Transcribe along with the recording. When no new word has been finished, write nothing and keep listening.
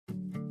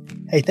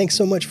Hey, thanks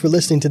so much for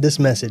listening to this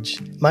message.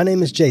 My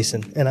name is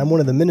Jason, and I'm one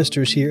of the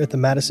ministers here at the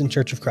Madison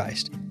Church of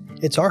Christ.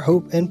 It's our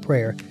hope and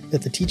prayer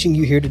that the teaching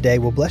you hear today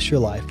will bless your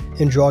life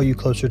and draw you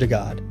closer to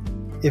God.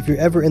 If you're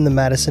ever in the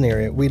Madison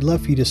area, we'd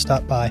love for you to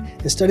stop by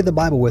and study the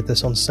Bible with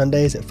us on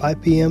Sundays at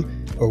 5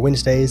 p.m. or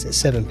Wednesdays at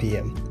 7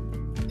 p.m.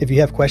 If you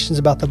have questions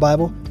about the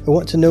Bible or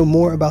want to know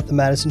more about the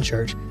Madison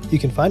Church, you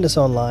can find us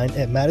online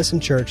at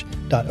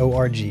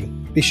madisonchurch.org.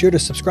 Be sure to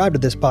subscribe to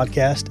this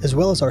podcast as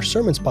well as our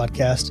sermons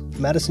podcast,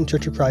 Madison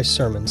Church of Christ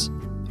Sermons.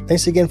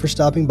 Thanks again for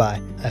stopping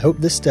by. I hope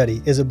this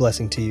study is a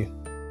blessing to you.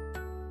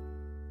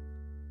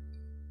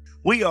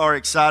 We are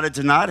excited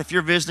tonight. If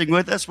you're visiting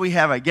with us, we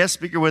have a guest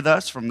speaker with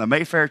us from the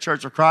Mayfair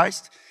Church of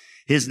Christ.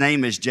 His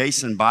name is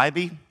Jason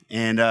Bybee,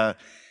 and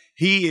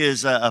he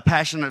is a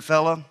passionate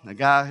fellow, a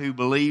guy who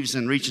believes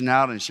in reaching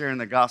out and sharing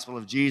the gospel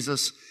of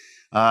Jesus.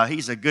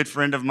 He's a good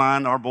friend of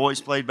mine. Our boys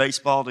played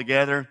baseball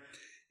together.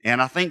 And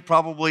I think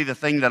probably the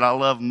thing that I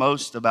love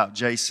most about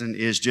Jason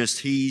is just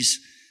he's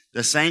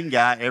the same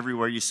guy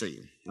everywhere you see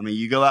him. I mean,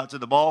 you go out to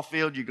the ball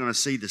field, you're going to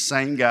see the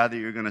same guy that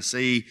you're going to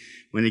see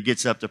when he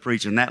gets up to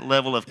preach. And that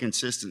level of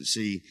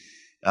consistency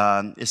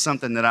is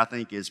something that I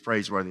think is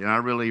praiseworthy. And I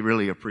really,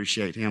 really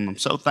appreciate him. I'm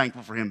so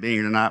thankful for him being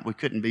here tonight. We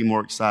couldn't be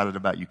more excited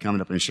about you coming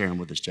up and sharing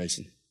with us,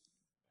 Jason.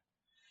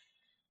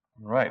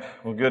 All right.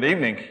 Well, good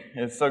evening.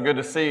 It's so good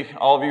to see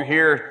all of you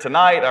here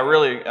tonight. I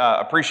really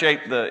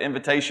appreciate the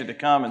invitation to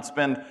come and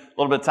spend a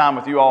little bit of time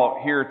with you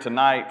all here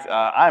tonight.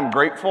 I'm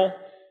grateful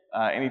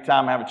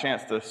anytime I have a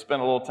chance to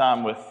spend a little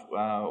time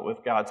with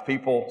God's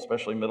people,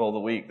 especially middle of the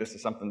week. This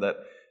is something that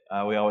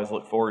we always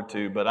look forward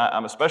to. But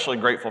I'm especially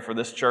grateful for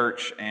this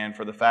church and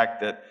for the fact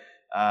that,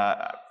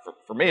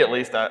 for me at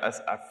least,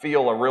 I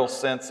feel a real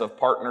sense of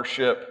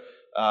partnership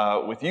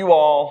with you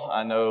all.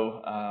 I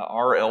know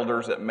our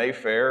elders at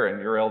Mayfair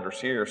and your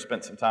elders here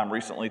spent some time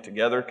recently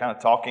together kind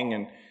of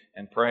talking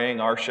and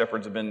praying. Our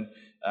shepherds have been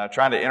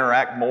trying to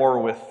interact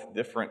more with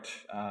different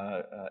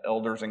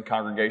elders and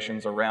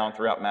congregations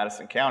throughout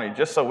Madison County,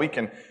 just so we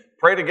can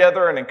pray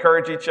together and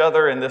encourage each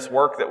other in this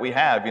work that we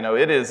have. You know,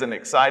 it is an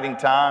exciting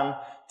time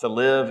to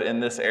live in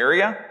this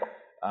area.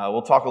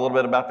 We'll talk a little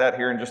bit about that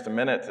here in just a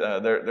minute.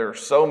 There are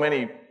so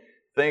many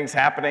things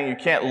happening. You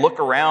can't look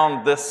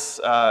around this,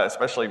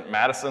 especially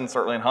Madison,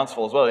 certainly in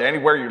Huntsville as well.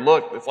 Anywhere you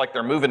look, it's like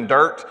they're moving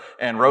dirt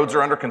and roads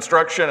are under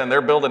construction and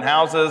they're building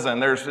houses and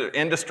there's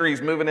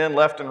industries moving in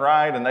left and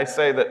right. And they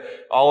say that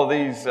all of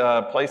these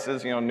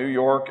places, New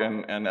York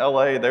and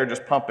LA, they're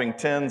just pumping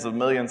tens of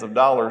millions of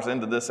dollars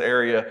into this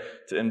area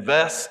to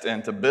invest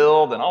and to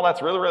build. And all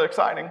that's really, really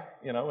exciting,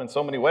 in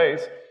so many ways.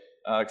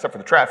 Except for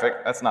the traffic,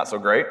 that's not so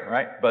great,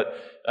 right? But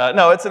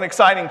no, it's an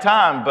exciting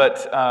time,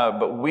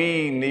 but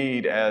we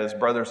need, as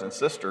brothers and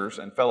sisters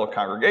and fellow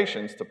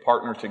congregations, to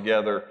partner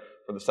together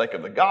for the sake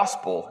of the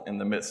gospel in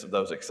the midst of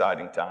those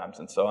exciting times.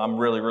 And so I'm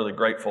really, really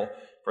grateful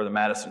for the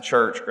Madison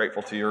Church,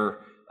 grateful to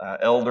your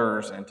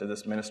elders and to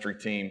this ministry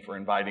team for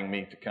inviting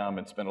me to come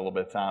and spend a little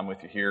bit of time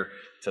with you here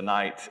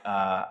tonight.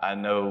 I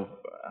know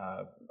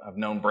I've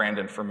known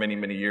Brandon for many,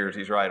 many years.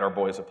 He's right. Our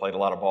boys have played a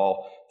lot of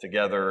ball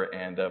together,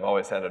 and I've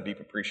always had a deep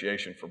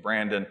appreciation for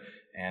Brandon,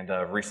 and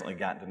I've recently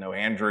gotten to know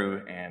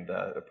Andrew and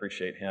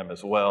appreciate him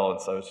as well.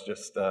 And so it's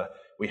just,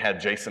 we had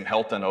Jason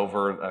Helton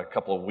over a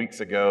couple of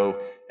weeks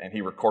ago, and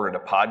he recorded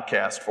a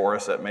podcast for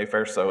us at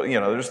Mayfair. So,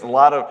 there's a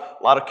lot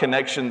of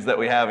connections that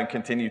we have and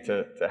continue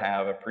to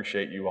have. I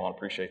appreciate you all and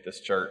appreciate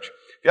this church.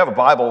 If you have a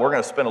Bible, we're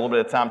going to spend a little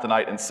bit of time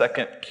tonight in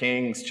 2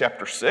 Kings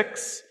chapter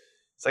 6.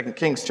 2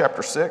 Kings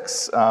chapter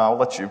 6. I'll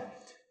let you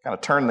kind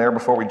of turn there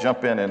before we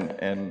jump in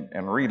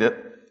and read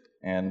it.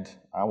 And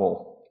I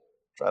will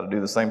try to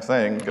do the same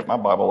thing, get my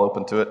Bible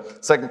open to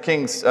it. 2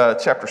 Kings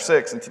chapter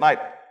 6. And tonight,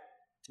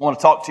 I want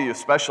to talk to you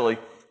especially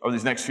over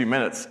these next few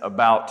minutes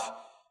about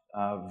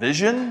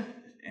vision.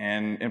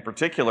 And in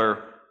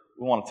particular,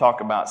 we want to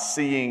talk about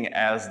seeing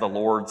as the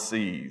Lord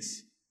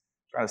sees.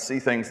 Try to see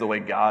things the way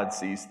God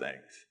sees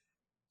things.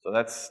 So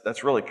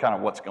that's really kind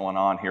of what's going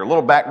on here. A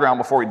little background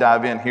before we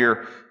dive in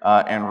here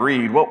and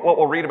read. What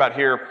we'll read about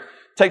here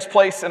takes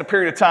place in a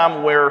period of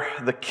time where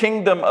the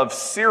kingdom of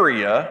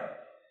Syria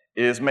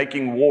is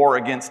making war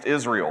against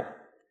Israel.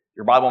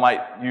 Your Bible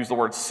might use the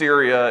word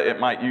Syria. It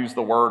might use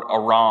the word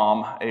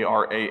Aram,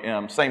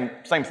 A-R-A-M. Same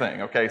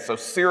thing, okay? So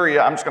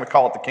Syria, I'm just going to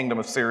call it the kingdom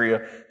of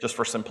Syria just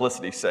for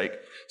simplicity's sake.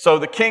 So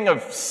the king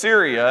of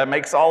Syria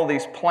makes all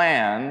these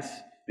plans,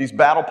 these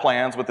battle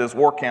plans with his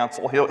war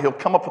council. He'll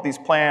come up with these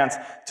plans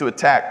to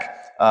attack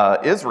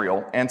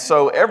Israel. And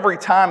so every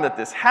time that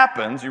this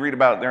happens, you read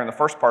about it there in the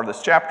first part of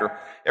this chapter,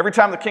 every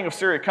time the king of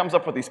Syria comes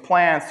up with these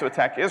plans to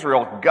attack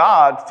Israel,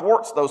 God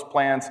thwarts those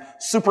plans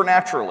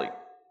supernaturally.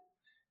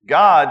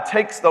 God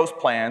takes those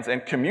plans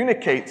and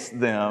communicates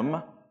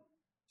them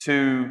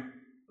to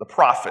the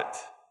prophet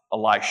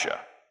Elisha.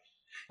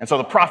 And so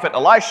the prophet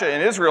Elisha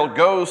in Israel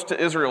goes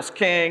to Israel's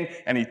king,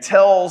 and he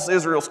tells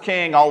Israel's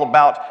king all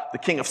about the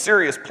king of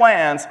Syria's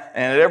plans,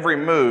 and at every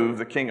move,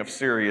 the king of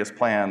Syria's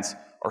plans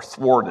are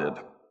thwarted.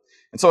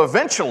 And so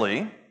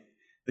eventually,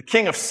 the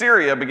king of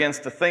Syria begins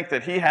to think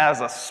that he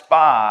has a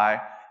spy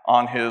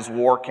on his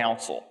war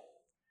council.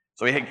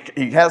 So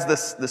he has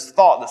this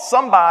thought that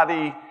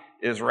somebody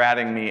is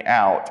ratting me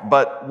out.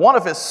 But one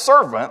of his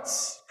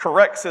servants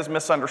corrects his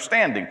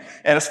misunderstanding.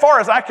 And as far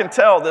as I can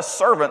tell, this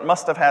servant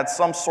must have had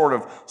some sort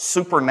of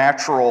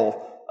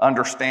supernatural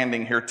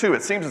understanding here too.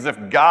 It seems as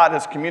if God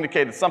has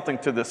communicated something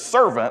to this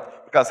servant,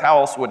 because how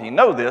else would he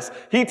know this?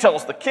 He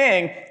tells the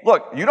king,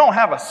 look, you don't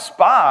have a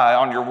spy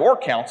on your war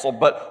council,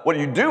 but what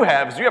you do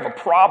have is you have a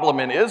problem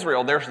in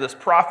Israel. There's this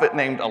prophet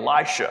named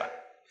Elisha.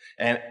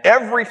 And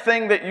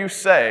everything that you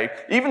say,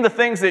 even the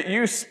things that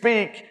you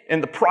speak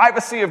in the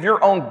privacy of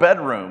your own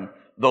bedroom,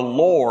 the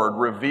Lord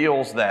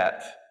reveals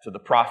that to the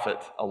prophet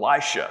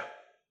Elisha.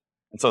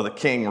 And so the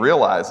king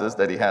realizes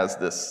that he has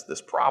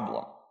this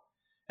problem.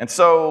 And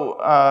so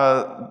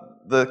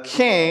the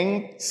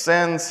king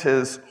sends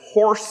his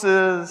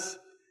horses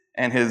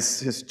and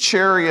his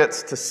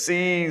chariots to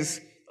seize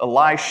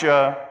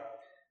Elisha,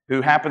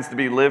 who happens to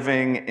be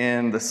living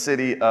in the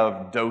city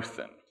of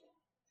Dothan.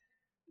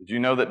 Did you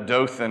know that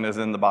Dothan is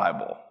in the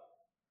Bible?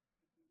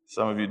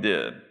 Some of you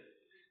did.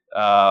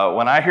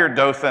 When I hear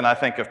Dothan, I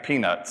think of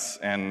peanuts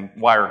and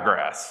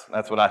wiregrass.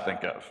 That's what I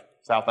think of,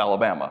 South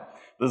Alabama.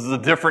 This is a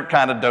different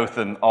kind of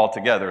Dothan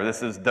altogether.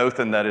 This is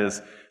Dothan that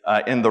is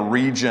in the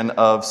region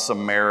of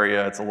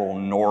Samaria. It's a little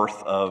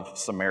north of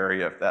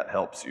Samaria, if that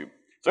helps you.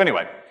 So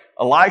anyway,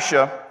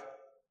 Elisha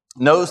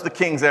knows the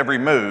king's every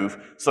move.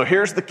 So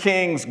here's the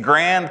king's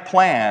grand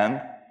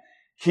plan.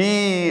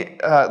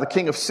 The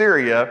king of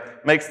Syria,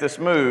 makes this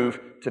move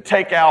to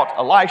take out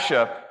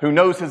Elisha, who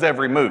knows his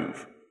every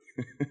move.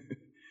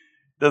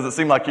 Doesn't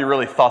seem like he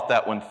really thought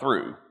that one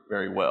through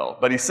very well.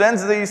 But he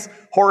sends these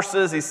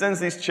horses, he sends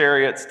these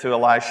chariots to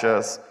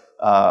Elisha's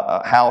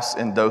house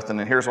in Dothan.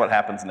 And here's what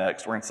happens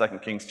next. We're in 2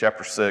 Kings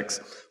chapter 6.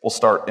 We'll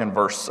start in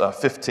verse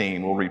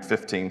 15. We'll read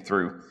 15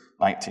 through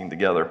 19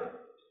 together.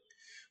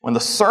 When the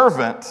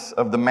servant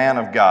of the man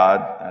of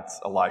God,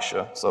 that's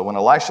Elisha, so when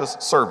Elisha's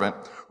servant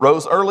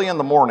rose early in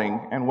the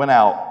morning and went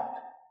out,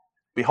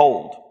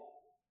 behold,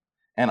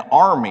 an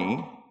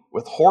army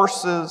with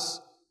horses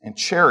and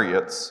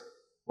chariots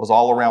was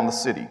all around the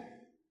city.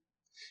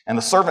 And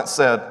the servant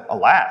said,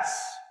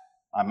 Alas,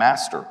 my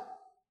master,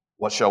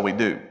 what shall we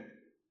do?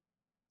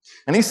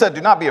 And he said, Do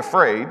not be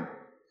afraid,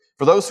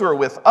 for those who are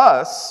with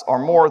us are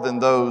more than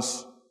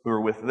those who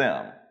are with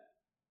them.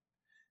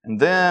 And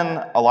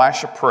then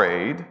Elisha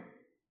prayed, and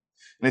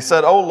he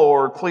said, O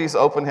Lord, please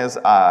open his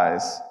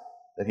eyes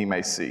that he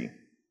may see.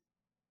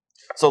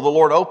 So the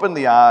Lord opened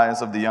the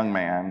eyes of the young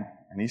man,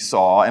 and he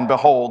saw, and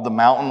behold, the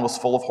mountain was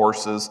full of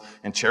horses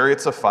and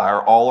chariots of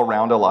fire all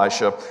around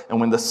Elisha. And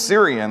when the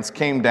Syrians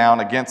came down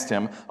against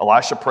him,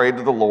 Elisha prayed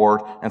to the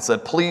Lord and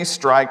said, Please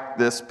strike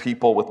this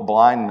people with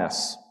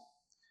blindness.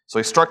 So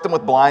he struck them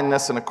with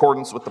blindness in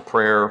accordance with the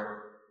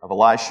prayer of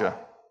Elisha.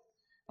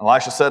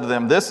 Elisha said to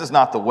them, This is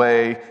not the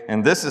way,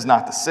 and this is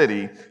not the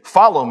city.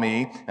 Follow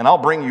me, and I will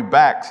bring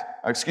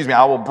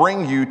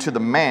you to the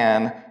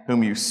man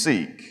whom you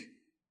seek.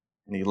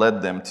 And he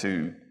led them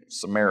to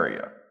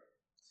Samaria.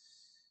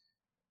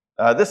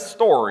 This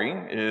story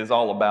is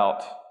all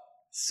about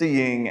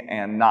seeing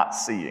and not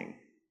seeing.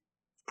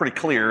 It's pretty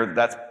clear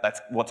that's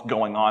what's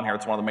going on here.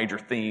 It's one of the major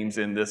themes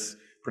in this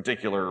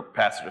particular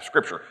passage of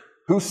Scripture.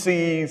 Who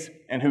sees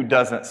and who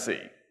doesn't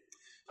see?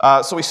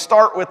 So we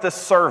start with this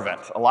servant.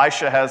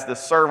 Elisha has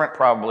this servant,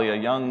 probably a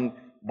young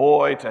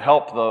boy, to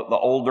help the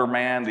older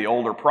man, the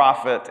older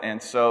prophet.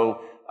 And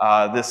so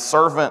this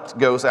servant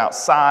goes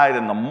outside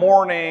in the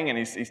morning, and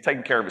he's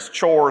taking care of his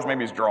chores.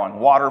 Maybe he's drawing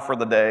water for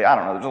the day. I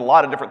don't know. There's a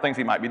lot of different things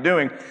he might be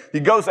doing.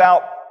 He goes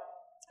out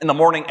in the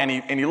morning, and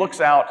he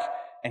looks out,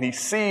 and he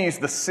sees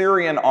the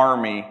Syrian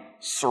army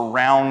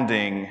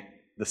surrounding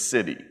the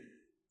city.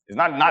 It's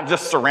not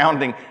just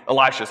surrounding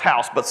Elisha's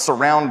house, but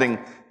surrounding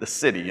the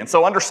city. And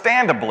so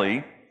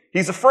understandably,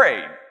 he's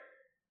afraid.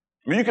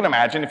 I mean, you can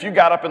imagine if you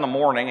got up in the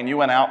morning and you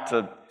went out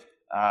to,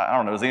 I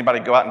don't know, does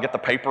anybody go out and get the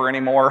paper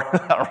anymore?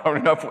 I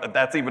don't know if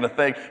that's even a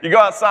thing. You go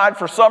outside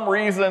for some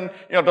reason,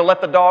 to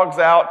let the dogs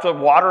out, to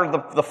water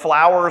the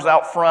flowers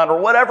out front, or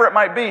whatever it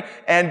might be,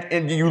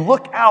 and you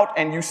look out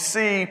and you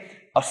see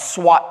a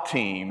SWAT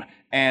team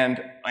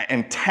and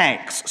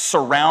tanks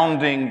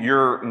surrounding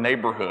your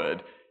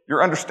neighborhood.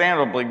 You're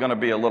understandably going to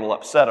be a little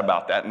upset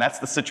about that. And that's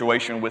the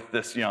situation with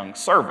this young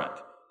servant.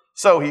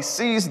 So he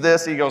sees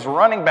this. He goes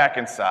running back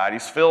inside.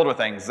 He's filled with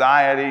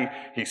anxiety.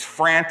 He's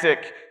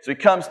frantic. So he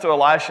comes to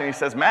Elisha and he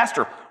says,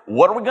 Master,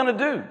 what are we going to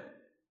do?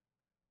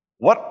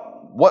 What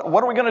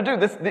are we going to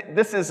do?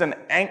 This is an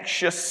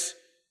anxious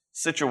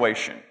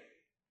situation.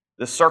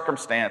 This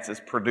circumstance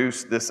has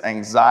produced this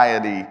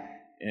anxiety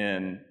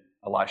in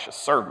Elisha's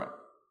servant.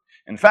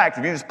 In fact,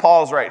 if you just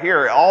pause right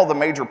here, all the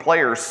major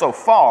players so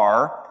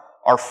far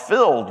are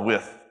filled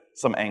with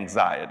some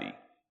anxiety.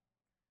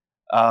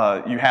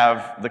 You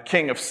have the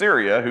king of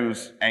Syria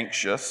who's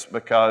anxious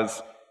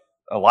because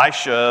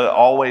Elisha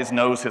always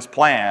knows his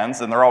plans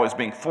and they're always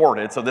being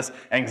thwarted. So this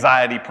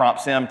anxiety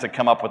prompts him to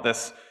come up with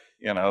this,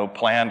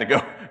 plan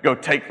to go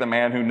take the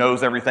man who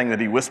knows everything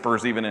that he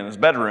whispers even in his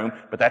bedroom.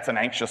 But that's an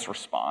anxious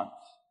response.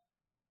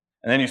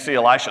 And then you see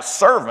Elisha's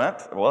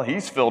servant. Well,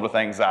 he's filled with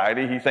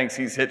anxiety. He thinks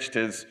he's hitched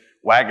his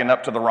wagging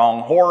up to the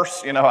wrong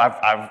horse.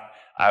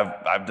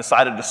 I've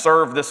decided to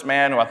serve this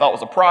man who I thought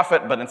was a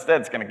prophet, but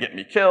instead it's going to get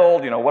me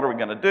killed. What are we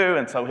going to do?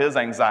 And so his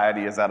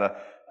anxiety is at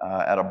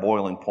a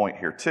boiling point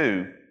here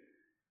too.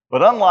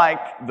 But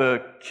unlike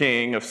the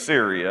king of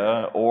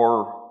Syria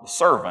or the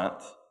servant,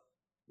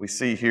 we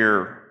see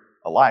here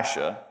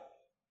Elisha,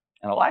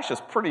 and Elisha's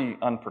pretty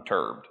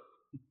unperturbed.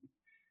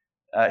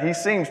 He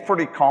seems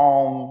pretty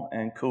calm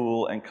and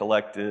cool and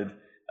collected.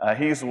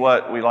 He's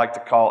what we like to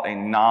call a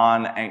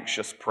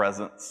non-anxious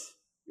presence.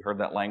 You heard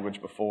that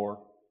language before?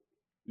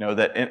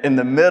 That in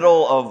the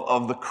middle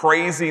of the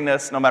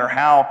craziness, no matter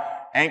how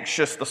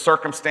anxious the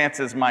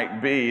circumstances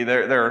might be,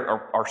 there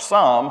are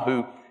some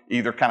who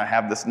either kind of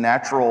have this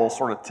natural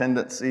sort of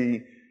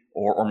tendency,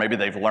 or maybe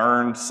they've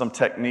learned some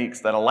techniques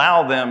that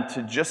allow them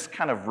to just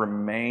kind of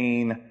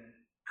remain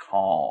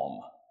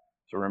calm,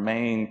 to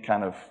remain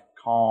kind of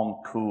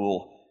calm,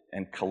 cool,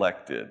 and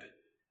collected.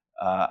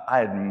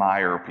 I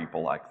admire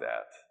people like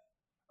that.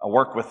 I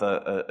work with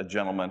a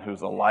gentleman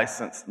who's a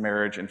licensed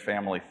marriage and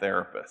family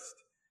therapist.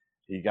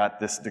 He got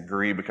this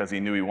degree because he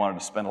knew he wanted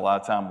to spend a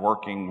lot of time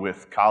working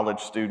with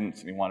college students,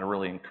 and he wanted to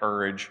really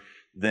encourage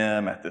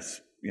them at this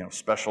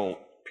special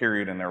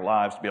period in their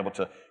lives to be able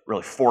to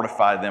really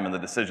fortify them in the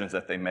decisions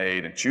that they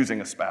made and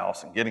choosing a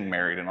spouse and getting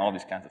married and all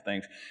these kinds of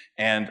things.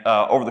 And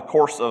over the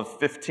course of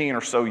 15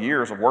 or so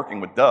years of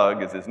working with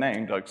Doug, is his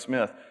name, Doug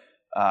Smith,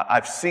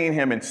 I've seen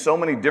him in so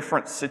many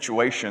different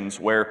situations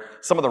where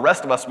some of the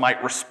rest of us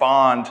might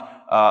respond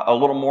a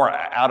little more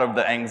out of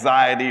the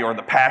anxiety or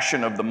the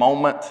passion of the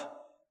moment.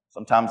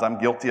 Sometimes I'm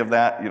guilty of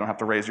that. You don't have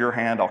to raise your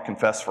hand. I'll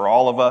confess for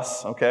all of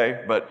us,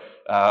 okay? But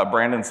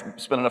Brandon's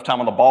spent enough time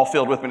on the ball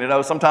field with me to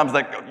know sometimes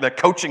the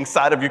coaching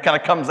side of you kind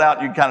of comes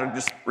out. You kind of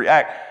just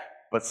react.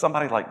 But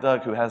somebody like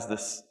Doug who has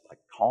this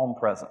calm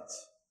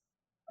presence.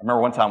 I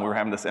remember one time we were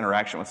having this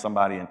interaction with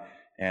somebody,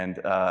 and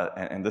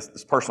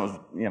this person was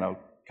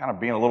kind of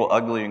being a little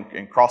ugly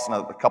and crossing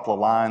a couple of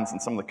lines and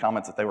some of the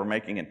comments that they were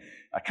making. And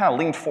I kind of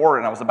leaned forward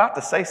and I was about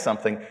to say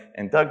something,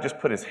 and Doug just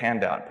put his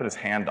hand out, put his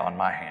hand on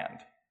my hand.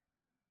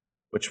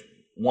 Which,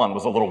 one,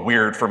 was a little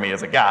weird for me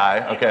as a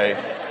guy, okay?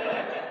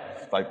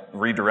 If I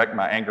redirect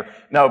my anger.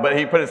 No, but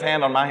he put his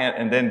hand on my hand,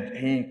 and then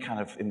he kind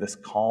of, in this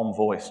calm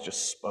voice,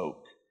 just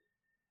spoke.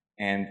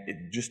 And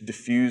it just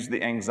diffused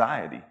the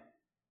anxiety,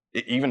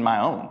 even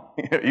my own,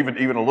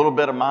 even a little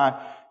bit of my,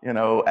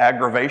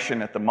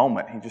 aggravation at the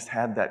moment. He just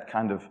had that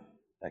kind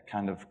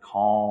of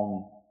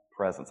calm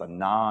presence, a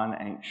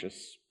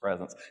non-anxious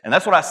presence. And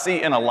that's what I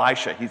see in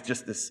Elisha. He's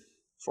just this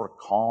sort of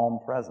calm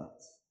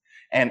presence.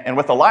 And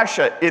with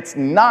Elisha, it's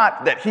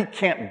not that he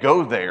can't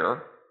go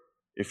there.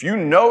 If you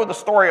know the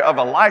story of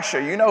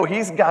Elisha, he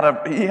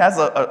has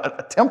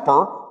a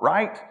temper,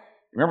 right?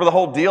 Remember the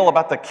whole deal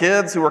about the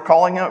kids who were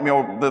calling him,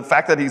 the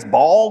fact that he's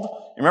bald?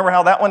 You remember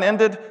how that one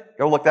ended?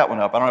 Go look that one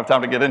up. I don't have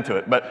time to get into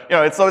it. But,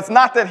 so it's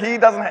not that he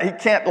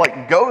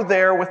can't go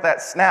there with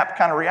that snap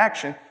kind of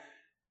reaction.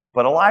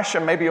 But Elisha,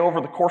 maybe over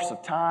the course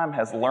of time,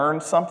 has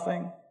learned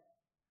something.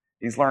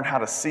 He's learned how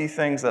to see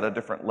things at a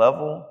different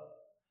level.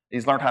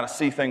 He's learned how to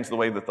see things the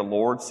way that the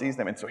Lord sees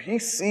them. And so he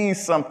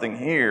sees something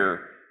here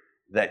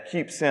that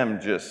keeps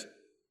him just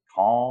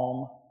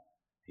calm.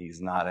 He's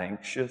not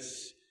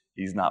anxious.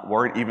 He's not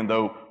worried. Even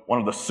though one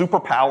of the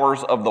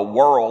superpowers of the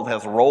world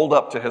has rolled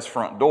up to his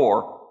front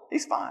door,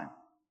 he's fine.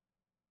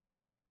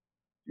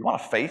 You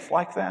want a faith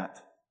like that?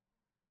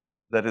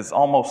 That is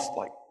almost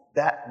like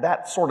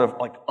that sort of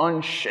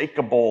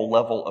unshakable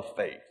level of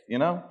faith,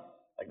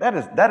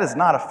 That is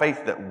not a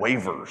faith that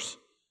wavers.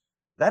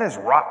 That is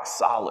rock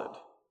solid.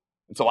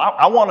 And so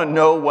I want to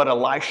know what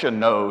Elisha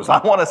knows. I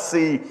want to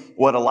see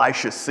what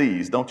Elisha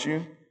sees, don't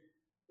you?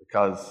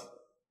 Because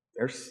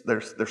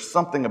there's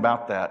something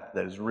about that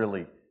is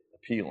really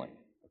appealing,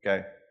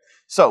 okay?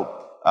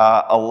 So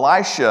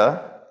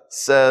Elisha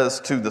says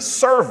to the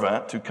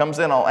servant who comes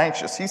in all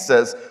anxious, he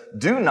says,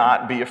 "Do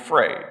not be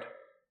afraid.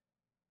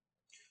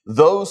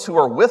 Those who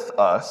are with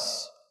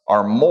us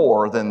are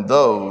more than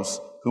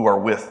those who are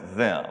with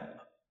them."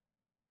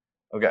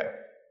 Okay.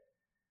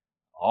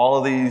 All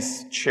of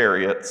these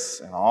chariots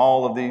and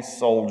all of these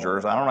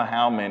soldiers, I don't know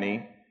how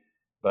many,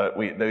 but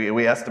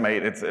we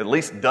estimate it's at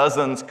least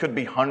dozens, could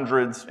be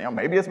hundreds,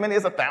 maybe as many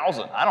as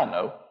 1,000, I don't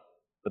know.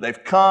 But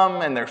they've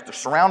come and they're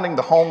surrounding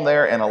the home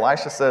there, and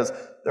Elisha says,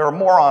 there are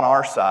more on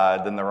our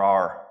side than there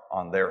are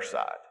on their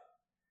side.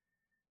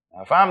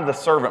 Now, if I'm the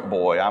servant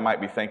boy, I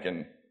might be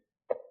thinking,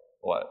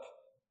 what?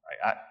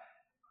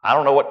 I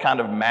don't know what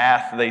kind of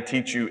math they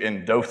teach you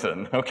in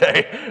Dothan,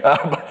 okay?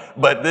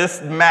 But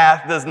this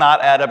math does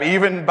not add up.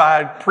 Even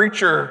by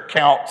preacher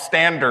count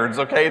standards,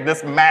 okay,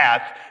 this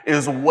math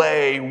is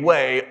way,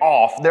 way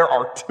off. There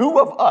are 2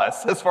 of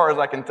us, as far as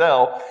I can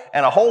tell,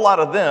 and a whole lot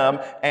of them,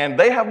 and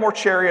they have more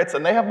chariots,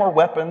 and they have more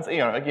weapons,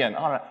 again,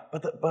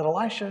 but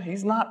Elisha,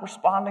 he's not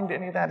responding to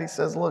any of that. He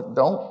says, look,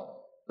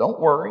 don't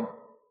worry.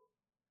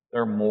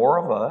 There are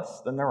more of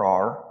us than there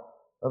are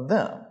of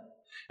them.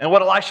 And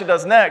what Elisha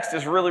does next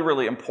is really,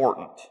 really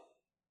important.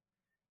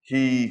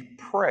 He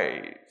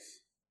prays.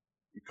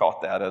 You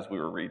caught that as we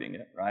were reading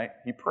it, right?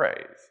 He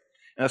prays.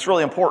 And it's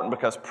really important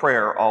because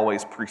prayer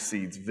always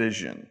precedes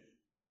vision.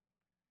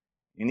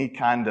 Any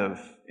kind of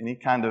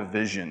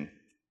vision,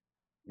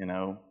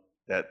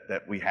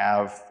 that we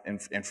have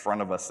in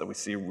front of us, that we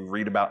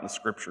read about in the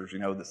scriptures,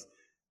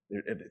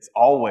 it's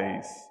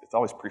always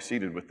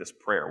preceded with this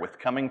prayer, with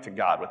coming to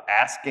God, with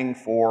asking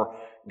for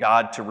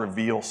God to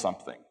reveal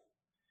something.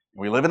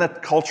 We live in a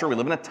culture, we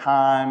live in a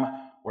time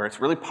where it's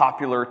really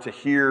popular to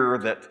hear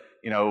that,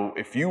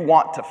 if you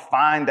want to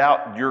find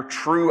out your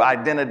true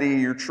identity,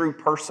 your true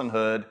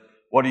personhood,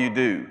 what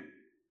do?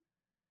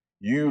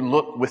 You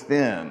look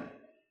within.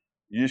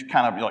 You just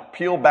kind of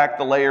peel back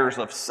the layers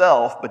of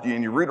self, but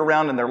you read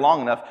around in there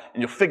long enough,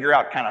 and you'll figure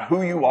out kind of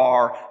who you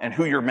are and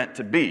who you're meant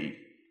to be.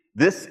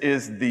 This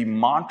is the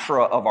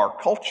mantra of our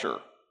culture,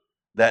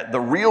 that the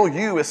real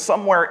you is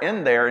somewhere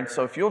in there, and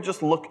so if you'll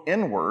just look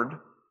inward,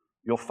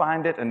 you'll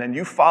find it, and then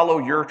you follow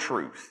your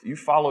truth. You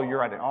follow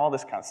your identity, all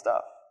this kind of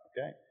stuff,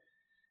 okay?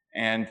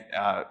 And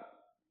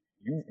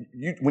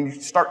when you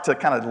start to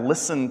kind of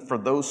listen for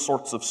those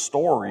sorts of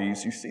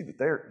stories, you see that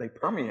they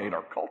permeate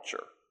our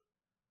culture.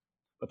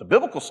 But the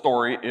biblical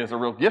story is a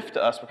real gift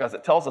to us because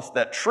it tells us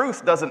that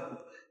truth doesn't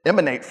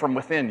emanate from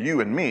within you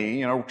and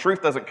me.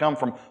 Truth doesn't come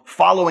from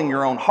following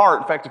your own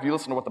heart. In fact, if you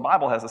listen to what the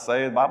Bible has to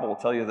say, the Bible will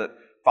tell you that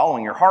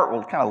following your heart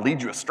will kind of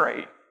lead you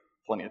astray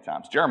plenty of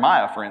times.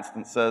 Jeremiah, for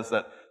instance, says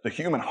that the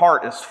human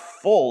heart is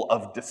full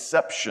of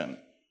deception.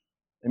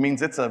 It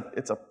means it's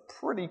a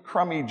pretty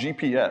crummy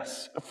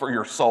GPS for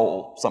your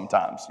soul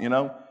sometimes,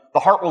 The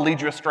heart will lead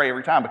you astray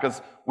every time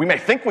because we may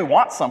think we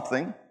want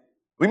something.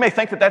 We may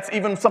think that that's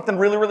even something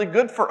really, really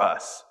good for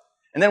us.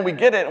 And then we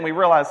get it and we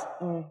realize,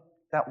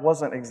 that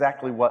wasn't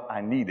exactly what I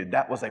needed.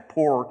 That was a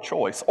poor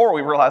choice. Or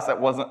we realize that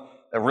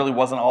really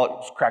wasn't all it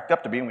was cracked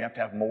up to be, and we have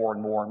to have more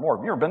and more and more.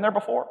 Have you ever been there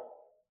before?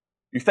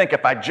 You think,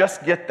 if I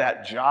just get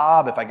that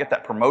job, if I get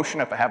that promotion,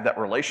 if I have that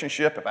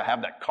relationship, if I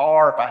have that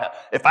car,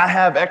 if I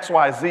have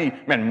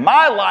XYZ, man,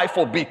 my life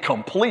will be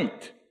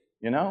complete,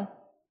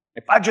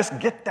 If I just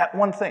get that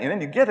one thing, and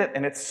then you get it,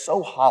 and it's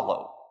so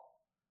hollow.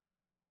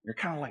 You're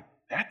kind of like,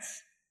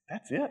 that's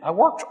it. I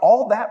worked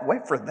all that way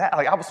for that.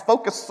 I was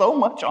focused so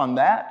much on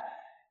that,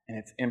 and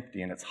it's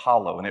empty, and it's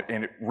hollow, and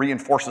it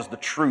reinforces the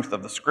truth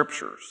of the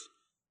scriptures.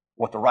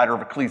 What the writer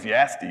of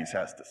Ecclesiastes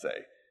has to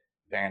say,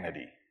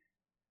 vanity.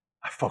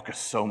 I focus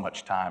so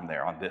much time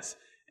there on this,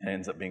 and it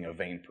ends up being a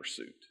vain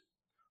pursuit.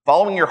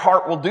 Following your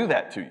heart will do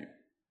that to you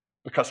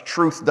because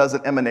truth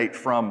doesn't emanate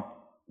from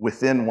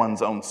within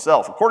one's own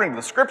self. According to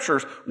the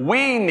scriptures,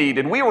 we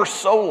were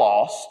so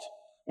lost,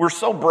 we're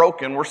so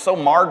broken, we're so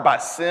marred by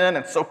sin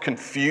and so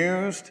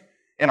confused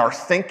in our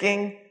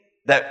thinking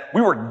that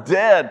we were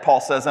dead, Paul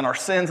says, in our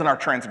sins and our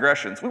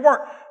transgressions. We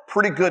weren't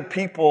pretty good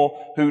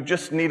people who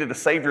just needed a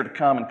Savior to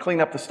come and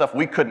clean up the stuff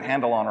we couldn't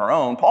handle on our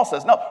own. Paul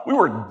says, no, we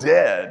were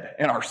dead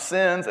in our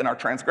sins and our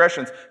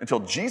transgressions until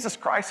Jesus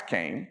Christ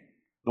came,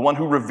 the one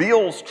who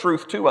reveals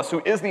truth to us,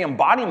 who is the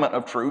embodiment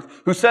of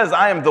truth, who says,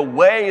 I am the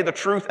way, the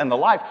truth, and the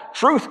life.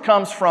 Truth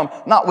comes from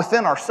not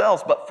within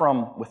ourselves, but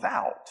from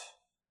without.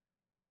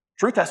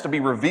 Truth has to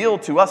be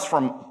revealed to us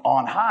from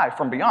on high,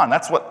 from beyond.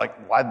 That's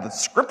why the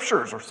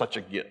scriptures are such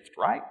a gift,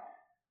 right?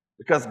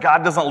 Because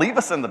God doesn't leave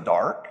us in the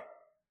dark,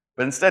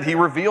 but instead He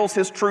reveals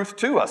His truth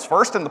to us,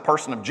 first in the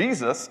person of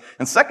Jesus,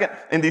 and second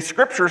in these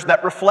scriptures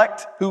that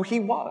reflect who He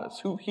was,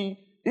 who He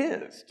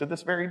is to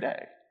this very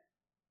day.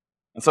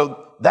 And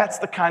so that's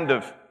the kind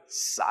of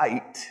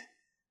sight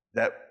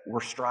that we're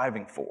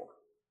striving for,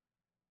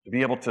 to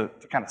be able to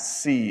kind of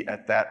see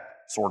at that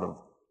sort of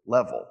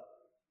level.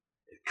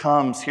 It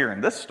comes here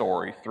in this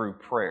story through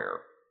prayer,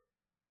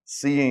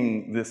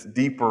 seeing this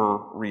deeper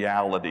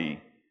reality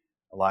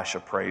Elisha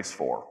prays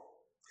for.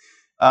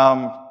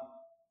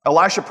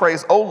 Elisha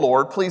prays, "O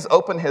Lord, please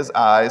open his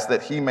eyes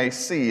that he may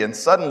see." And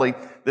suddenly,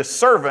 this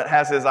servant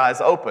has his eyes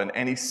open,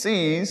 and he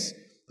sees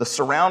the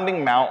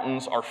surrounding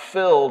mountains are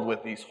filled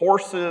with these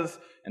horses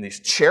and these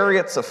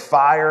chariots of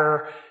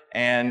fire.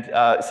 And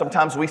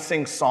sometimes we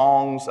sing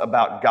songs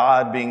about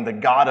God being the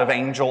God of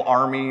angel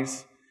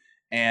armies,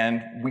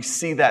 and we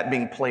see that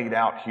being played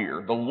out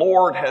here. The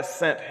Lord has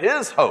sent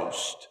His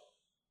host.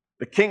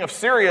 The king of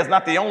Syria is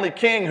not the only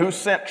king who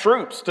sent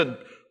troops to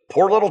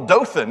poor little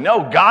Dothan.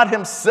 No, God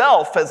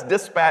Himself has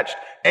dispatched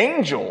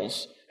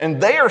angels, and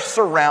they are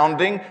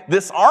surrounding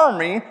this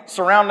army,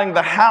 surrounding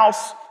the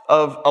house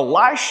of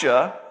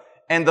Elisha,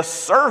 and the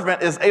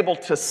servant is able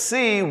to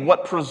see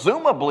what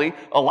presumably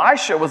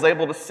Elisha was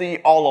able to see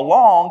all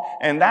along,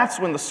 and that's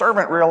when the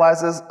servant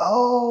realizes,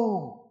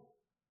 oh,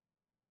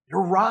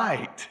 you're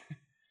right.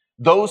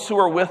 Those who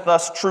are with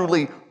us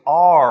truly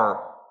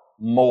are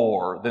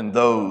more than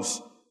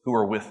those who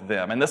are with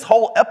them. And this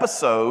whole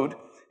episode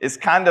is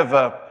kind of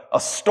a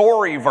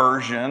story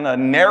version, a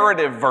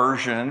narrative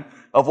version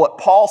of what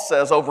Paul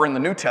says over in the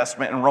New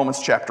Testament in Romans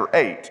chapter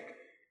 8.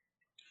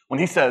 When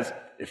he says,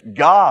 if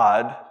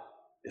God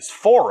is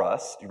for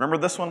us, do you remember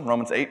this one?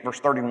 Romans 8, verse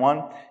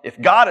 31.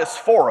 If God is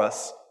for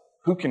us,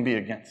 who can be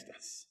against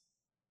us?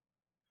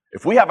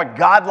 If we have a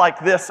God like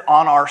this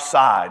on our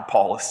side,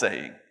 Paul is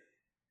saying,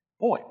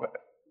 boy,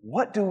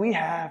 what do we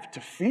have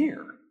to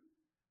fear?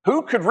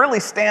 Who could really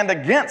stand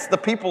against the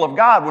people of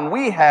God when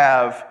we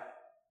have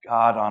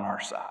God on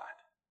our side?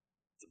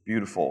 It's a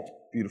beautiful,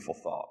 beautiful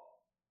thought.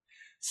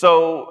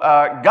 So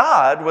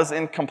God was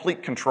in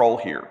complete control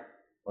here,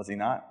 was he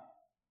not?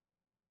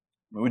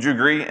 Would you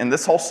agree? In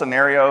this whole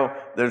scenario,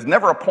 there's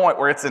never a point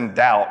where it's in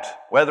doubt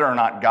whether or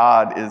not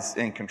God is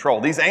in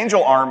control. These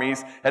angel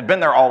armies had been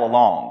there all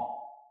along.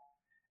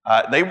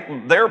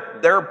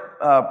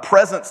 Their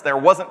presence there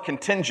wasn't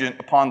contingent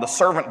upon the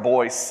servant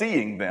boy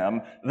seeing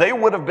them. They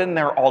would have been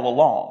there all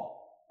along,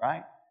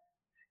 right?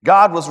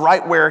 God was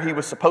right where he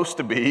was supposed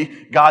to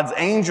be. God's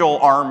angel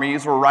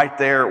armies were right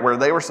there where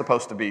they were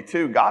supposed to be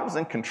too. God was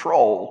in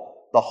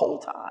control the whole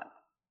time.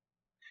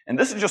 And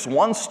this is just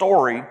one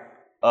story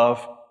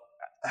of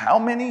how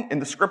many in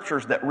the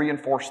scriptures that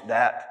reinforce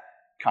that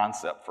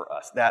concept for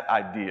us, that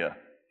idea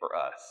for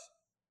us.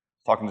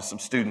 Talking to some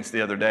students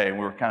the other day, and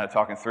we were kind of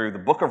talking through the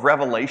book of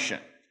Revelation.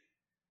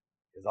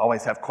 I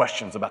always have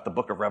questions about the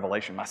book of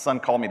Revelation. My son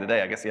called me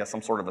today. I guess he has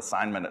some sort of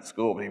assignment at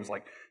school, but he was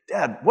like,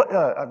 Dad,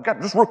 I've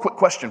got just a real quick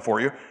question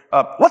for you.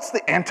 What's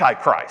the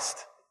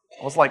Antichrist?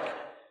 I was like,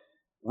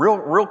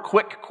 real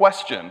quick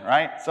question,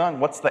 right? Son,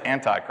 what's the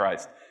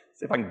Antichrist?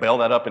 See if I can bail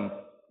that up in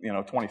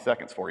 20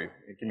 seconds for you.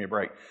 Give me a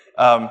break.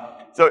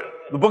 So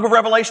the book of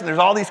Revelation, there's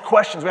all these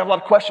questions. We have a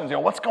lot of questions.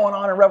 What's going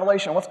on in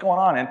Revelation? What's going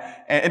on?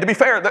 And to be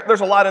fair,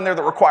 there's a lot in there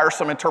that requires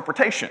some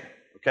interpretation.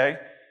 Okay,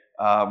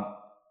 I'll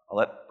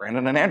let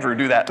Brandon and Andrew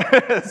do that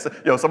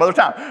some other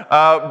time.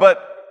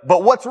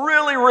 But what's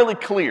really, really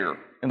clear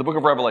in the book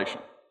of Revelation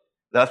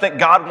that I think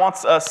God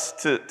wants us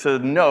to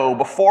know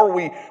before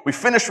we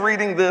finish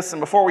reading this and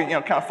before we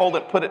kind of fold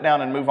it, put it down,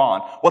 and move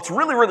on. What's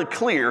really, really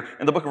clear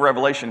in the book of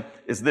Revelation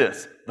is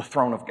this: the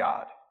throne of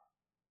God.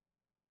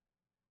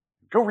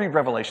 Go read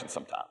Revelation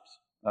sometime,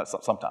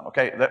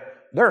 okay?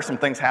 There are some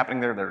things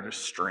happening there that are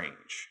just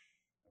strange,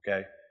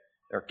 okay?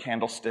 There are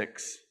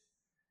candlesticks.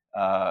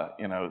 There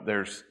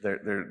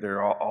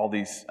are all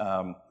these,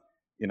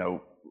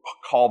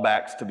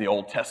 callbacks to the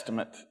Old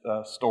Testament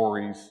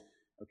stories.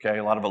 Okay,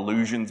 a lot of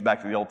allusions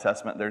back to the Old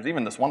Testament. There's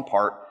even this one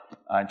part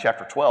in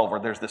chapter 12 where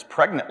there's this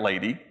pregnant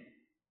lady,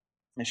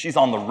 and she's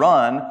on the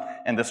run,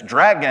 and this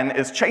dragon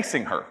is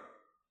chasing her.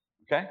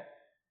 Okay?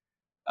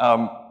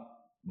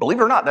 Believe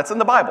it or not, that's in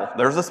the Bible.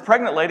 There's this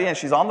pregnant lady, and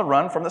she's on the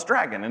run from this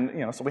dragon.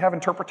 And, so we have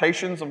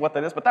interpretations of what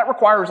that is, but that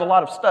requires a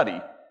lot of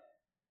study.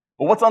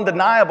 But what's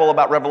undeniable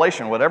about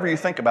Revelation, whatever you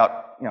think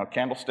about,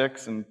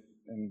 candlesticks and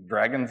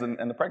dragons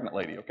and the pregnant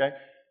lady, okay?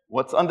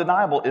 What's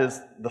undeniable is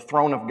the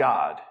throne of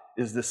God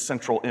is this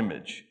central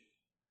image.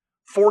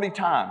 40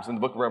 times in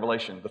the book of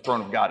Revelation, the throne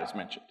of God is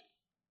mentioned.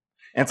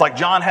 And it's like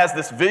John has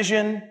this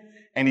vision,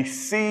 and he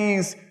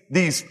sees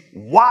these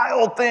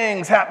wild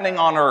things happening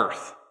on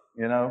earth,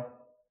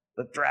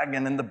 the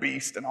dragon and the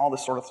beast and all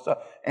this sort of stuff.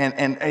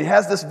 And he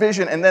has this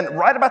vision, and then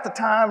right about the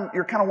time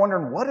you're kind of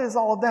wondering, what is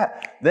all of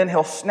that? Then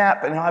he'll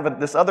snap, and he'll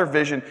have this other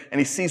vision, and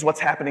he sees what's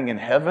happening in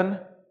heaven.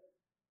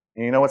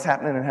 And you know what's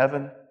happening in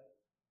heaven?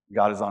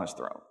 God is on his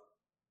throne.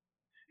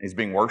 He's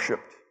being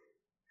worshiped.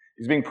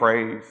 He's being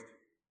praised.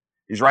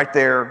 He's right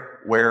there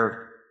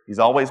where he's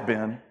always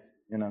been,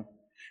 And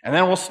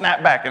then we'll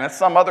snap back, and it's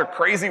some other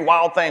crazy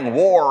wild thing,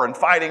 war and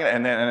fighting,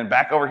 and then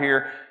back over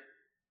here,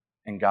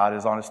 and God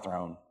is on his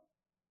throne.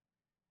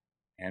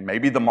 And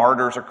maybe the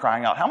martyrs are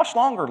crying out, "How much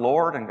longer,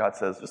 Lord?" And God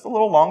says, "Just a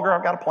little longer.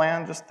 I've got a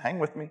plan. Just hang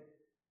with me."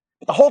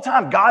 But the whole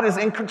time, God is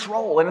in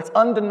control, and it's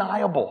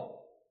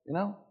undeniable,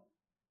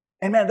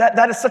 And man,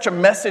 that is such a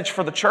message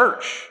for the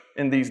church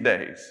in these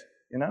days,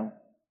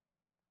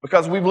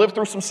 Because we've lived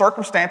through some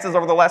circumstances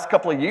over the last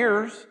couple of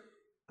years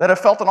that have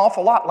felt an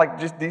awful lot like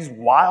just these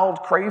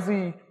wild,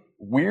 crazy,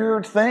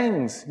 weird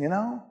things,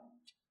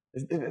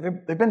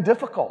 They've been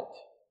difficult.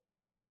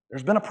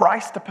 There's been a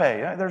price to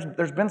pay.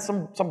 There's been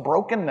some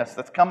brokenness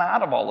that's come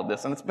out of all of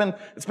this, and it's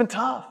been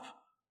tough.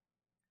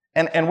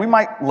 And we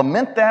might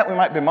lament that, we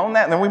might bemoan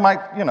that, and then we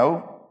might,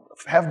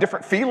 have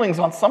different feelings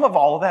on some of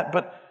all of that,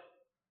 but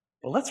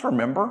let's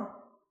remember,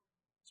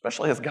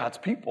 especially as God's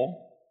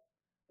people,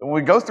 when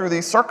we go through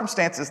these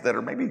circumstances that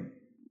are maybe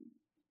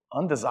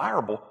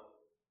undesirable,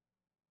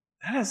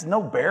 that has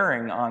no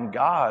bearing on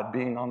God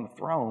being on the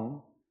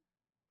throne,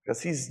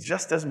 because he's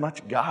just as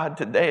much God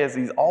today as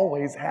he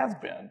always has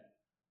been.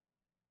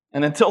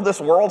 And until this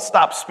world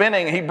stops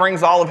spinning and he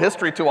brings all of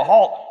history to a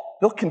halt,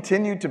 he'll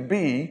continue to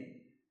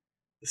be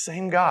the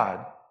same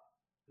God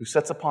who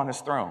sits upon his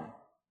throne,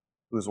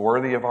 who is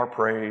worthy of our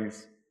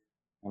praise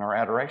and our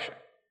adoration.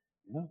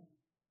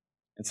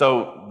 And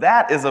so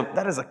that is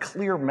a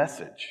clear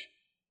message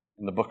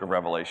in the book of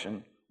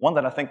Revelation, one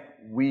that I think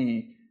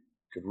we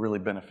could really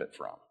benefit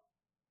from,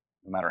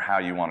 no matter how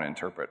you want to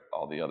interpret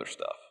all the other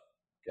stuff.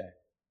 Okay.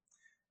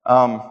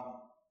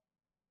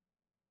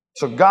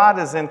 So God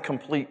is in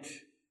complete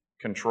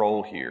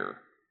control here,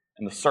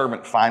 and the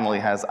servant finally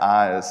has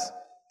eyes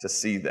to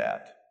see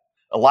that.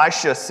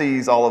 Elisha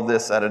sees all of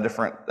this at a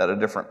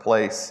different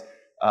place.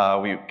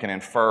 We can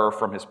infer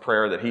from his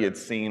prayer that he had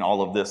seen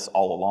all of this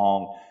all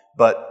along.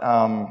 But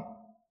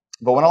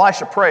when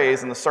Elisha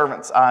prays and the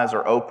servant's eyes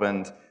are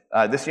opened,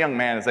 this young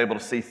man is able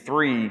to see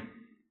three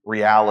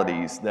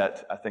realities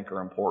that I think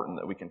are important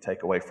that we can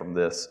take away from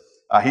this.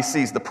 He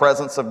sees the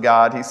presence of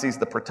God, he sees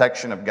the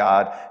protection of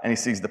God, and he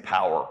sees the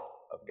power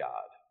of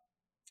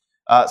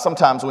God.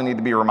 Sometimes we need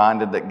to be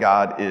reminded that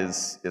God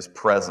is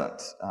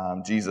present.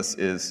 Jesus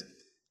is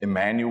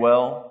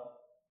Emmanuel.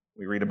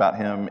 We read about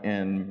him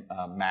in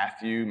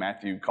Matthew.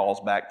 Matthew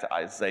calls back to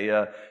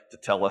Isaiah to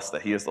tell us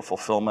that he is the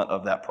fulfillment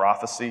of that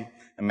prophecy.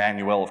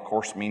 Emmanuel, of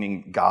course,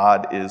 meaning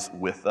God is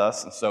with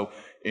us. And so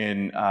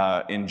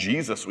in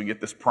Jesus, we get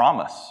this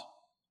promise,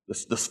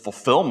 this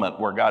fulfillment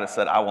where God has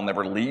said, I will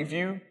never leave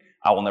you.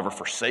 I will never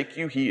forsake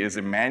you. He is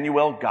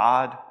Emmanuel,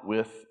 God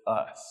with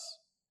us.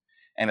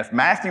 And if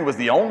Matthew was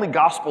the only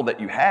gospel that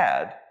you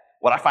had,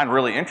 what I find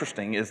really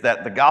interesting is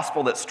that the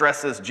gospel that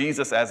stresses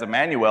Jesus as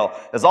Emmanuel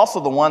is also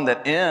the one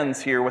that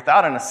ends here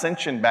without an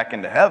ascension back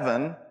into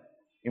heaven,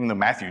 even though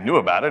Matthew knew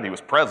about it, he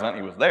was present,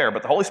 he was there,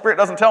 but the Holy Spirit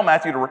doesn't tell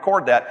Matthew to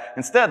record that.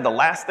 Instead, the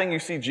last thing you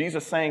see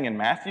Jesus saying in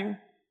Matthew, you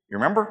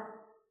remember?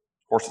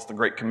 Of course, it's the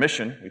Great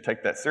Commission. We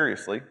take that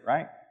seriously,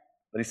 right?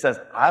 But he says,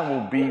 I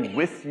will be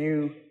with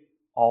you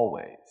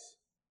always.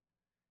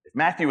 If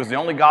Matthew was the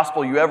only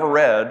gospel you ever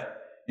read,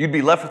 you'd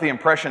be left with the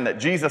impression that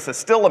Jesus is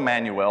still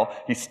Emmanuel,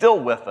 he's still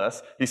with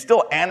us, he's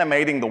still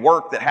animating the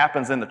work that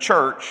happens in the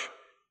church.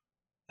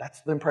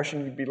 That's the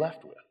impression you'd be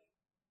left with.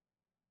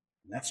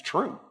 And that's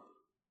true.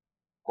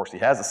 Of course, he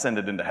has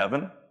ascended into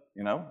heaven,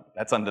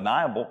 that's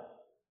undeniable.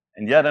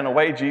 And yet, in a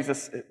way,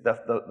 Jesus,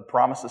 the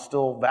promise is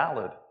still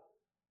valid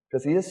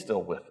because he is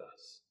still with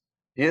us.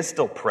 He is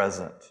still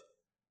present.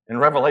 In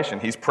Revelation,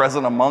 he's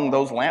present among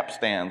those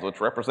lampstands, which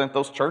represent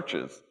those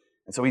churches.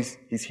 And so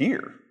he's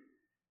here.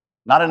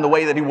 Not in the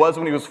way that he was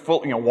when he was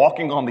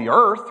walking on the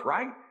earth,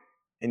 right?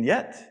 And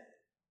yet,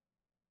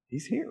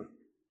 he's here.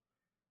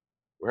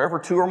 Wherever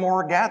two or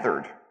more are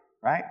gathered,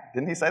 right?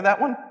 Didn't he say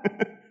that one?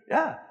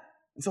 Yeah.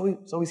 And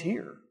so he's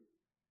here.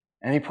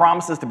 And he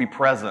promises to be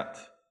present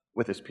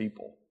with his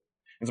people.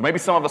 And so maybe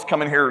some of us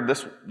come in here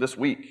this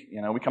week,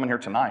 we come in here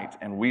tonight,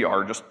 and we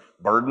are just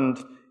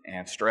burdened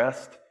and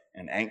stressed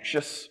and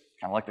anxious,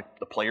 kind of like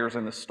the players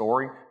in this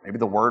story. Maybe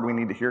the word we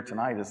need to hear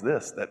tonight is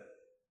this, that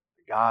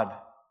God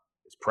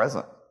is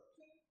present,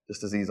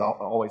 just as he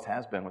always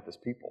has been with his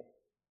people.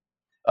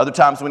 Other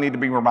times we need to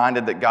be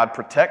reminded that God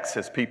protects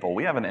his people.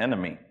 We have an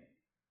enemy,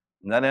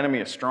 and that enemy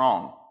is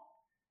strong.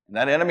 And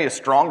that enemy is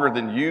stronger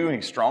than you, and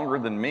he's stronger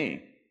than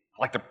me.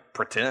 I like to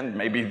pretend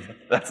maybe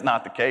that's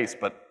not the case,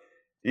 but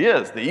he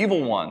is, the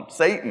evil one,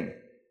 Satan.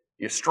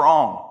 He is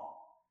strong.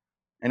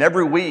 And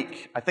every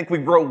week, I think we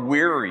grow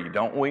weary,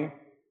 don't we,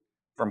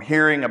 from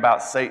hearing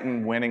about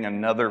Satan winning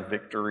another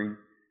victory,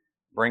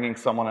 bringing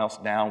someone else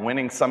down,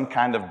 winning some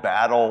kind of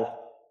battle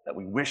that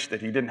we wish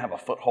that he didn't have a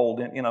foothold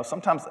in.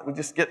 Sometimes we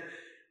just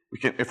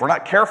if we're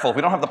not careful, if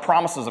we don't have the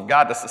promises of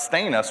God to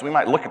sustain us, we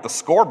might look at the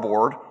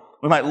scoreboard,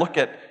 we might look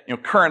at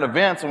current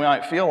events, and we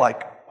might feel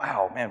like,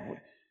 wow, man,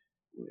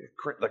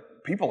 the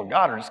people of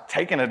God are just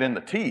taking it in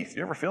the teeth.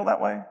 You ever feel that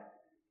way?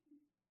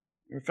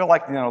 You ever feel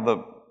like,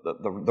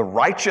 the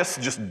righteous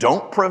just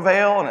don't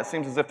prevail, and it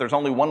seems as if there's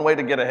only one way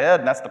to get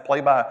ahead, and that's to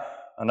play by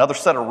another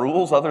set of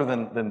rules other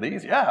than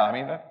these?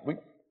 Yeah,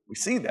 we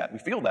see that. We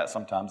feel that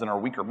sometimes in our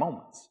weaker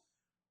moments.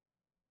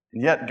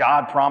 And yet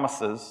God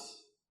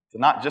promises to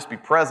not just be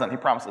present, he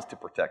promises to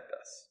protect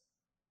us.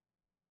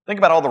 Think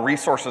about all the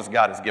resources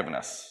God has given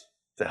us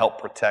to help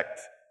protect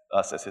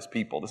us as his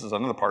people. This is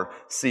another part of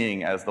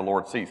seeing as the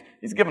Lord sees.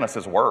 He's given us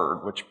his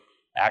word, which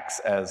acts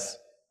as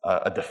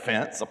a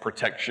defense, a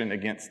protection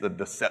against the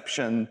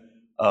deception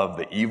of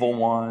the evil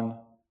one,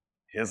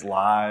 his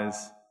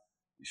lies.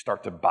 You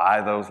start to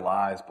buy those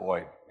lies,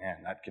 boy, man,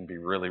 that can be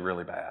really,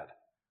 really bad.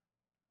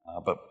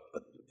 But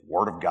the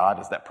Word of God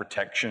is that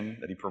protection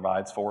that he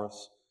provides for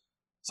us.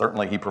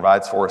 Certainly he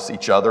provides for us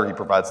each other. He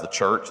provides the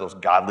church, those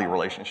godly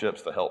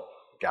relationships to help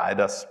guide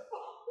us.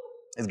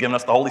 He's given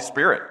us the Holy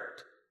Spirit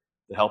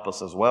to help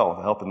us as well,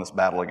 to help in this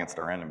battle against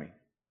our enemy.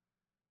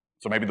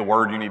 So maybe the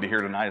word you need to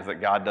hear tonight is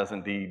that God does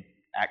indeed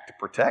act to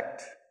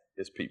protect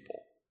his people.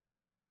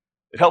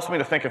 It helps me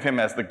to think of him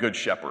as the good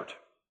shepherd,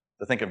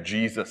 to think of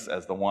Jesus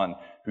as the one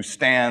who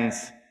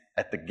stands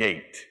at the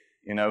gate,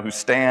 who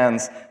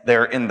stands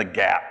there in the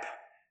gap,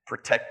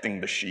 protecting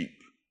the sheep.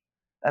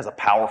 That's a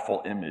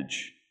powerful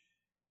image.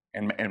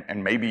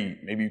 And maybe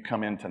you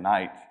come in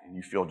tonight and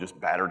you feel just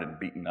battered and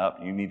beaten up.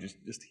 You need to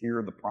just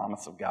hear the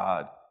promise of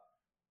God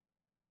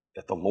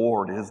that the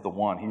Lord is the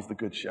one. He's the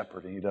good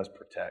shepherd, and he does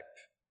protect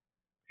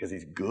because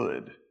he's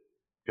good,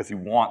 because he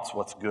wants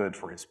what's good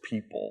for his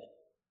people.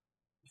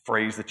 The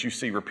phrase that you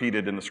see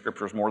repeated in the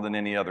scriptures more than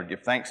any other: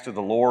 give thanks to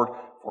the Lord,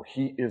 for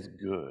he is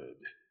good.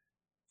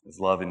 His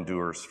love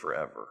endures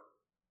forever.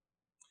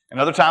 And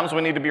other times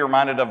we need to be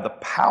reminded of the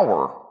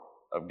power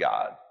of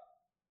God.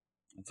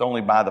 It's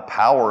only by the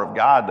power of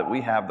God that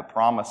we have the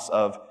promise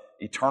of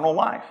eternal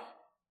life.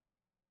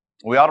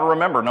 We ought to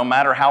remember, no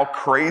matter how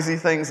crazy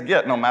things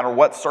get, no matter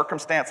what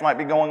circumstance might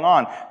be going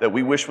on that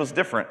we wish was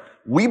different,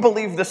 we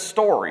believe this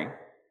story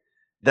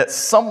that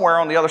somewhere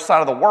on the other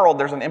side of the world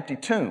there's an empty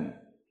tomb.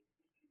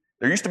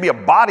 There used to be a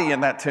body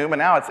in that tomb, and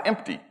now it's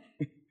empty.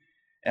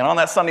 And on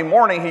that Sunday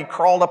morning, he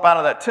crawled up out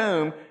of that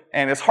tomb,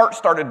 and his heart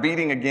started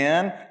beating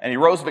again, and he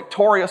rose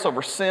victorious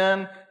over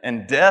sin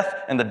and death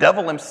and the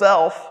devil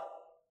himself.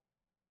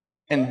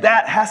 And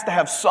that has to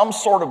have some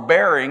sort of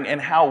bearing in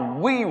how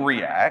we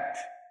react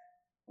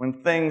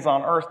when things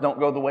on earth don't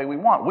go the way we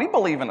want. We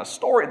believe in a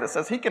story that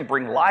says he can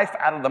bring life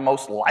out of the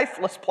most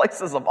lifeless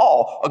places of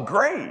all, a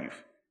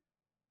grave.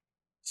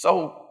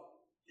 So,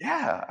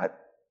 yeah,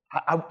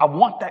 I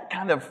want that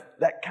kind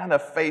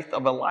of faith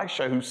of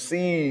Elisha who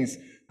sees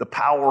the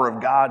power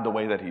of God the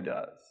way that he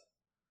does.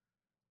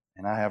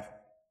 And I have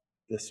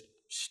this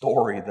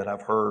story that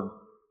I've heard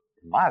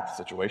in my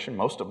situation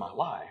most of my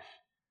life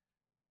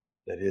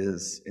that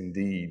is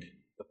indeed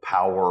the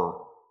power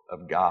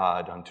of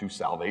God unto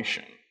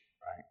salvation.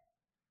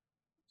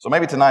 So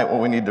maybe tonight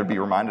what we need to be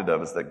reminded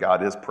of is that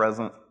God is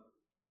present,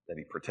 that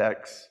he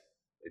protects,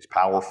 he's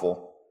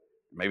powerful.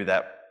 Maybe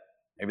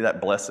that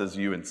blesses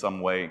you in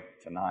some way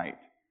tonight.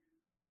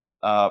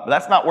 But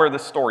that's not where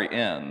this story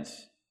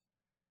ends.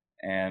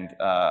 And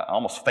I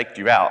almost faked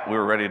you out. We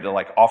were ready to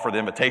offer the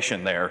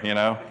invitation there, you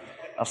know.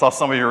 I saw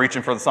some of you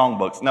reaching for the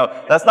songbooks. No,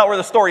 that's not where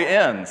the story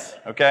ends,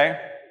 okay?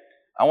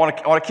 I want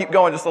to keep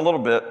going just a little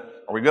bit.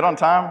 Are we good on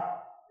time?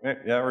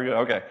 Yeah, we're good.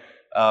 Okay.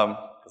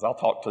 Because I'll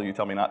talk till you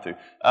tell me not to.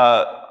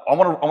 I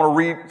want to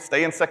read,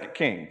 stay in 2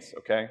 Kings,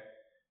 okay?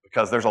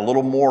 Because there's a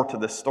little more to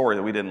this story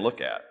that we didn't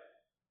look at.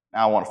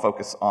 Now I want to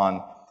focus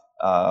on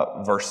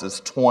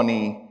verses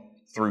 20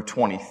 through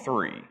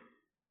 23,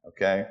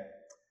 okay?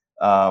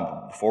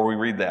 Before we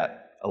read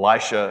that,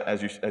 Elisha,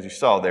 as you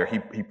saw there,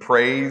 he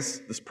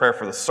prays this prayer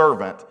for the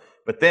servant,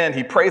 but then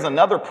he prays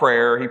another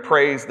prayer. He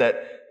prays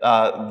that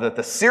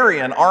the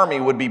Syrian army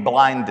would be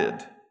blinded.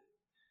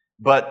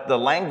 But the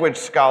language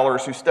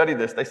scholars who study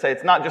this, they say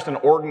it's not just an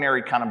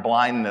ordinary kind of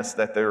blindness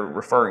that they're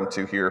referring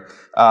to here.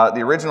 The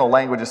original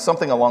language is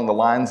something along the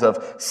lines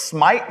of,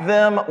 smite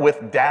them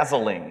with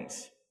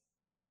dazzlings.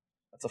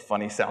 That's a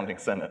funny sounding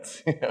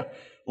sentence.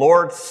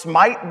 Lord,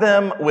 smite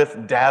them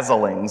with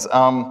dazzlings.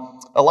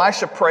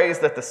 Elisha prays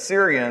that the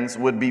Syrians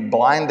would be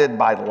blinded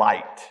by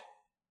light,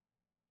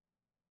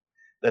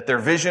 that their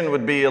vision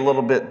would be a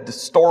little bit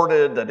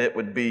distorted, that it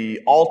would be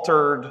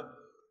altered.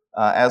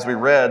 As we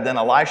read, then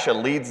Elisha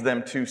leads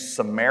them to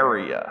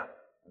Samaria.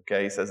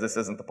 Okay, he says this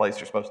isn't the place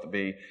you're supposed to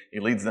be. He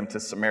leads them to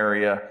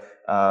Samaria,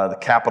 the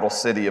capital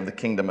city of the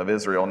kingdom of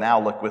Israel.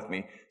 Now look with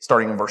me,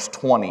 starting in verse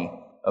 20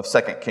 of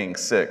 2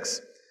 Kings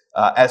 6.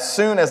 As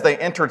soon as they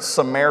entered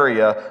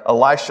Samaria,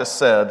 Elisha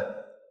said,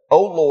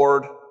 O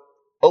Lord,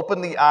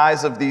 open the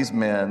eyes of these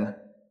men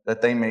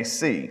that they may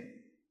see.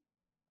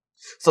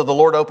 So the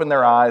Lord opened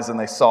their eyes, and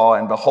they saw,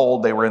 and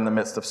behold, they were in the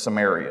midst of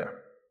Samaria.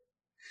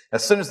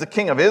 As soon as the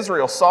king of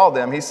Israel saw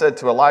them, he said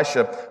to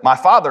Elisha, My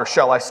father,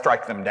 shall I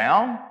strike them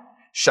down?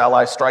 Shall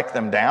I strike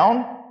them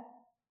down?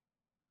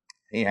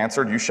 He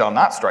answered, You shall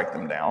not strike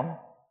them down.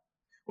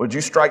 Would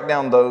you strike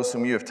down those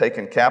whom you have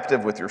taken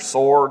captive with your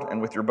sword and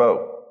with your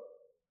bow?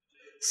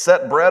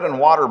 Set bread and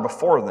water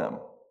before them,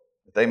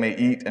 that they may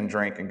eat and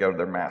drink and go to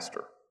their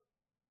master.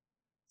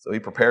 So he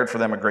prepared for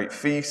them a great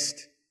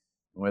feast.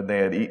 And when they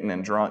had eaten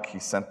and drunk, he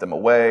sent them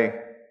away,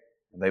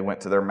 and they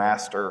went to their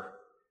master.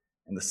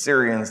 And the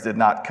Syrians did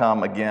not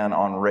come again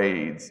on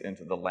raids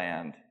into the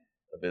land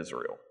of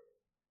Israel.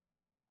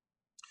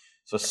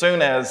 So as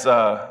soon as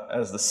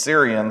the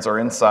Syrians are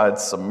inside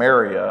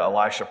Samaria,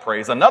 Elisha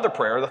prays another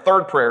prayer, the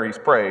third prayer he's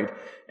prayed,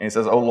 and he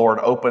says, O Lord,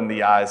 open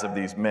the eyes of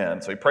these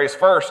men. So he prays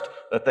first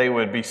that they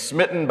would be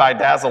smitten by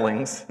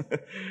dazzlings,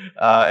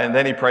 and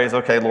then he prays,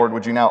 okay, Lord,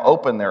 would you now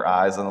open their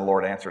eyes? And the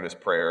Lord answered his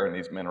prayer, and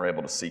these men are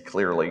able to see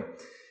clearly.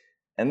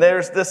 And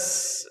there's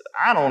this,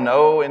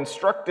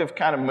 instructive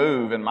kind of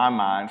move in my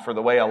mind for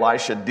the way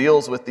Elisha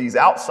deals with these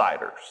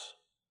outsiders.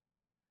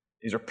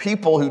 These are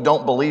people who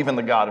don't believe in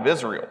the God of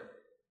Israel.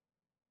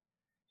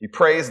 He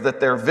prays that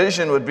their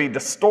vision would be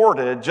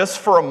distorted just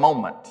for a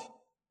moment,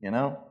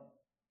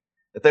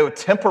 that they would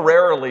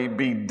temporarily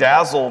be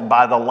dazzled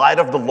by the light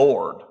of the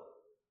Lord,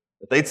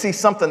 that they'd see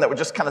something that would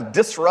just kind of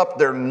disrupt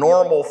their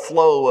normal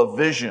flow of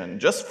vision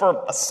just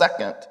for a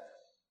second,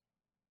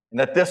 and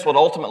that this would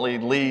ultimately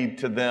lead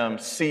to them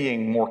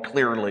seeing more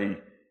clearly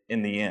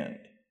in the end.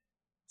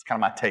 It's kind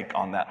of my take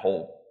on that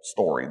whole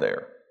story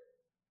there.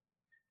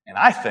 And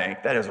I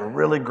think that is a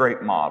really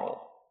great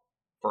model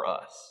for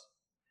us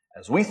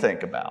as we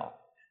think about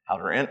how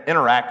to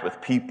interact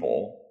with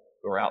people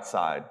who are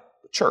outside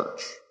the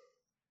church.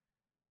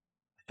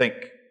 I think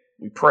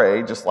we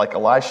pray, just like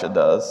Elisha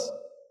does,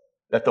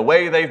 that the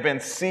way they've been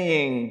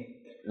seeing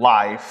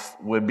life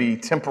would be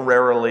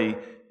temporarily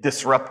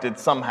disrupted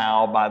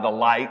somehow by the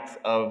light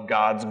of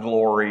God's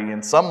glory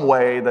in some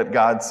way that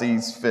God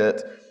sees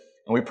fit.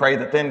 And we pray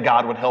that then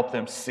God would help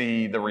them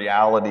see the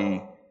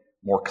reality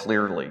more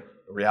clearly,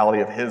 the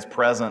reality of His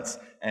presence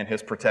and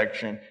His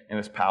protection and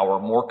His power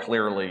more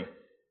clearly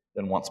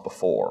than once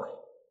before.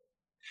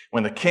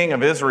 When the king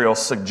of Israel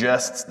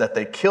suggests that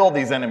they kill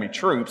these enemy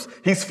troops,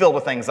 he's filled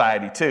with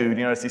anxiety too. Do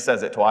you notice he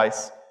says it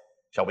twice?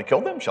 Shall we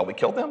kill them? Shall we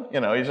kill them?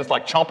 He's just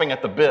like chomping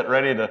at the bit,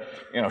 ready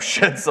to,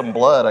 shed some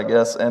blood, I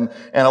guess. And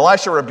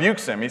Elisha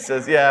rebukes him. He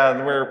says,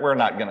 yeah, we're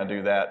not going to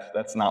do that.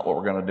 That's not what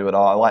we're going to do at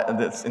all.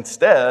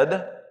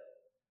 Instead,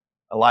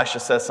 Elisha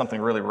says something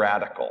really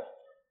radical.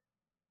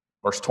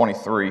 Verse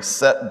 23,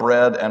 set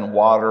bread and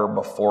water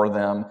before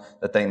them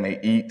that they may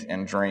eat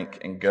and drink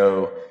and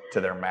go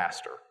to their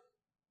master.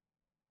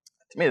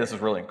 To me, this is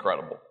really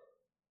incredible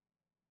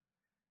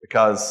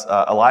because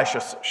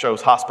Elisha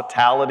shows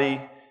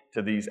hospitality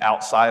to these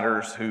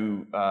outsiders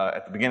who,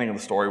 at the beginning of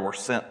the story, were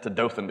sent to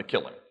Dothan to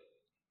kill him,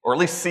 or at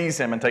least seize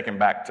him and take him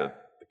back to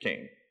the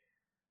king.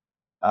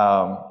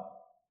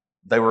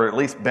 They were at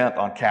least bent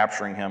on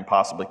capturing him,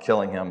 possibly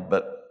killing him,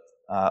 but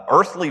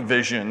earthly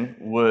vision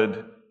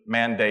would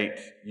mandate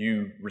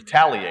you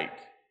retaliate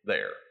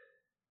there.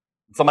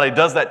 If somebody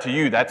does that to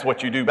you, that's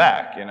what you do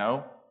back,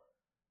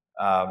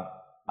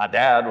 My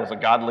dad was a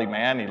godly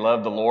man. He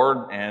loved the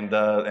Lord and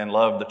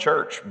loved the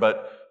church.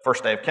 But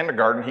first day of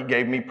kindergarten, he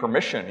gave me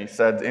permission. He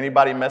said,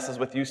 anybody messes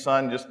with you,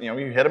 son, just, you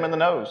hit him in the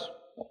nose.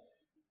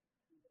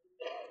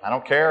 I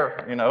don't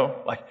care,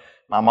 Like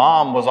my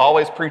mom was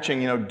always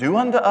preaching, do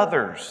unto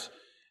others.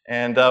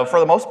 And for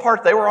the most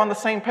part, they were on the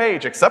same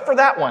page, except for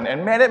that one.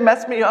 And man, it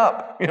messed me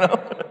up,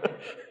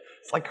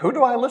 It's like, who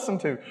do I listen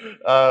to?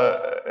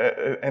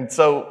 And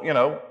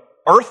so,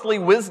 earthly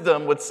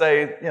wisdom would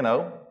say,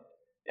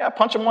 yeah,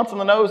 punch them once in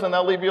the nose and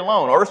they'll leave you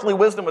alone. Earthly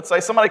wisdom would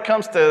say, somebody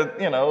comes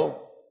to,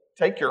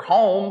 take your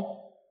home,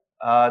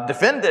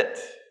 defend it,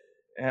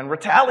 and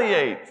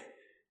retaliate.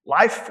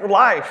 Life for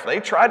life. They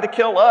tried to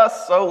kill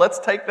us, so let's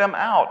take them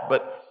out.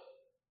 But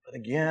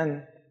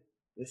again,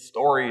 this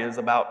story is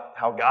about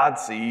how God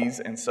sees,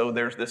 and so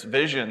there's this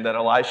vision that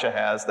Elisha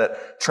has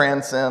that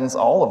transcends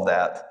all of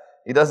that.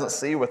 He doesn't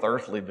see with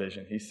earthly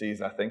vision. He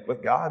sees, I think,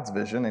 with God's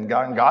vision and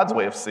God's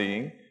way of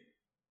seeing.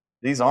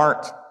 These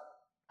aren't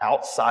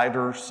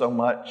outsiders so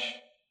much.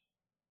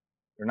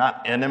 They're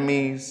not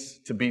enemies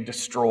to be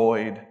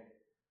destroyed.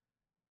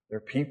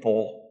 They're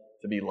people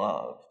to be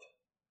loved.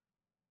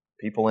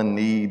 People in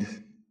need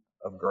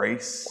of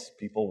grace,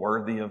 people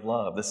worthy of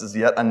love. This is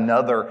yet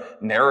another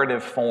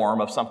narrative form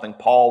of something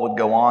Paul would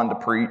go on to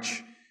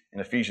preach in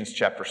Ephesians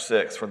chapter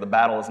 6. For the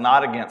battle is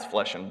not against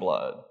flesh and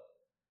blood,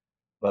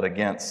 but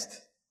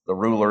against the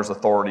rulers,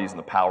 authorities, and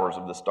the powers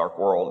of this dark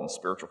world and the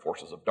spiritual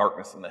forces of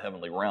darkness in the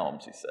heavenly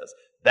realms, he says.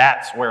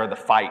 That's where the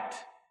fight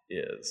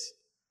is.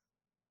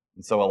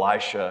 And so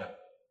Elisha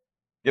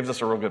gives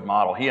us a real good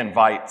model. He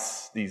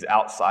invites these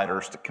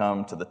outsiders to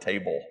come to the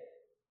table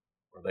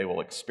where they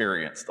will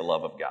experience the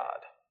love of God.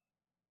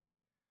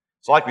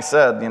 So like we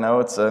said,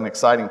 it's an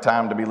exciting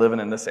time to be living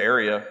in this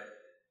area.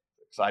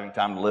 Exciting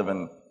time to live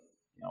in,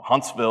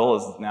 Huntsville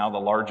is now the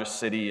largest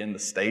city in the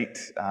state.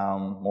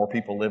 More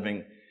people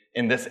living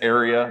in this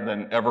area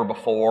than ever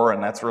before,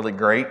 and that's really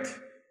great.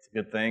 It's a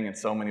good thing in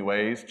so many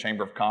ways.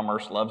 Chamber of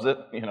Commerce loves it.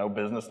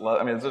 Business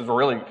loves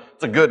it.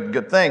 It's a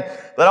good thing.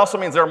 That also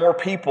means there are more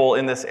people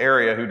in this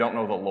area who don't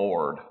know the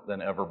Lord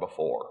than ever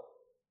before.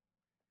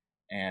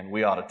 And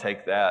we ought to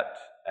take that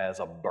as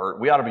a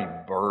burden. We ought to be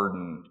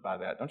burdened by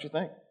that, don't you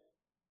think?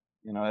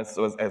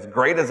 As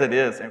great as it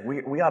is, and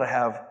we ought to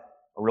have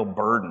a real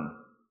burden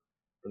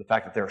for the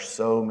fact that there are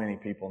so many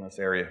people in this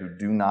area who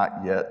do not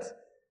yet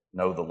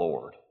know the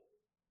Lord.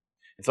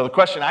 And so the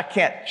question I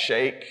can't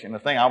shake, and the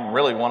thing I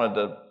really wanted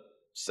to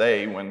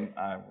say when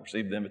I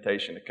received the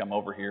invitation to come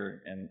over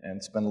here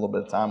and spend a little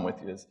bit of time with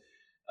you is,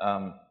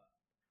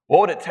 what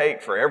would it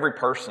take for every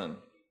person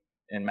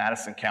in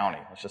Madison County,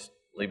 let's just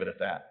leave it at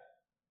that,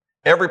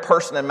 every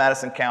person in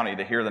Madison County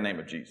to hear the name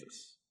of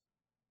Jesus?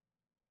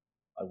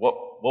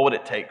 What would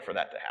it take for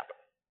that to happen?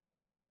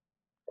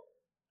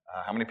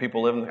 How many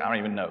people live in I don't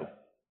even know.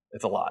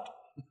 It's a lot.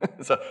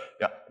 So,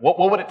 yeah, what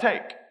would it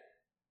take?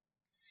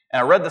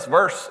 And I read this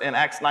verse in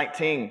Acts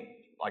 19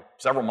 like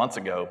several months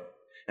ago.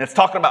 And it's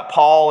talking about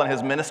Paul and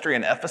his ministry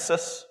in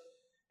Ephesus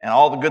and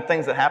all the good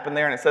things that happened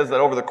there. And it says that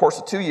over the course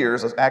of 2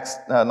 years, Acts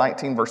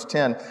 19 verse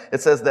 10,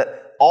 it says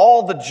that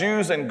all the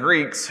Jews and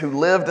Greeks who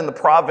lived in the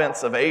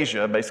province of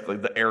Asia, basically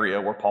the area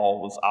where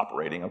Paul was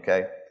operating,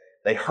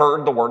 they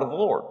heard the word of the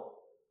Lord.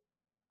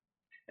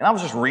 And I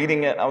was just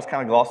reading it. I was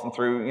kind of glossing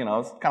through, I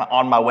was kind of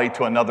on my way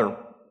to another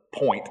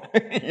point,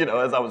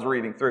 as I was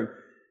reading through.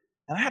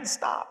 And I had to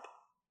stop.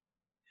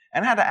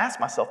 And I had to ask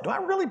myself, do I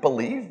really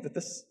believe that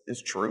this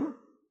is true?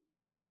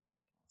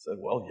 I said,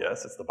 well,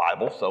 yes, it's the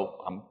Bible,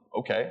 so I'm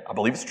okay. I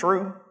believe it's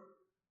true.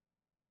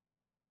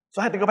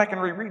 So I had to go back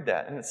and reread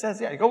that. And it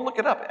says, you go look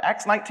it up.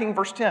 Acts 19,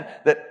 verse 10,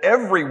 that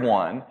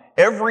everyone,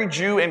 every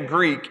Jew and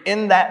Greek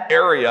in that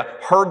area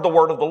heard the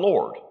word of the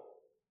Lord.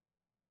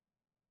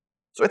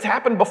 So it's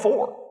happened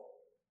before.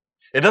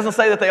 It doesn't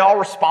say that they all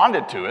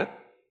responded to it,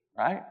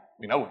 right?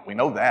 We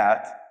know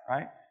that,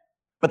 right?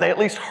 But they at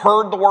least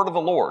heard the word of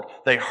the Lord.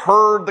 They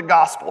heard the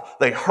gospel.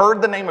 They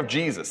heard the name of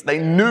Jesus. They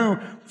knew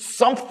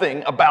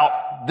something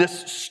about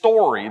this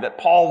story that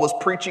Paul was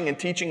preaching and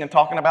teaching and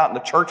talking about and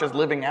the church is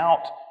living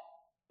out.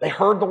 They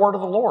heard the word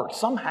of the Lord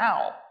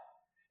somehow.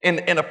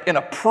 In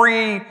a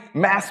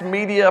pre-mass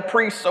media,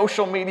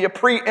 pre-social media,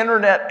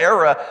 pre-internet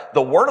era,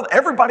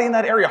 everybody in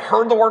that area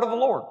heard the word of the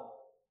Lord.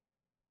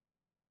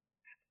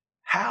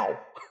 How?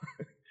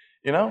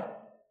 You know,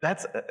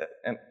 that's,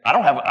 and I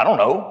don't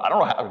know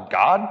how,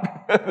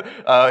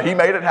 God, He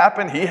made it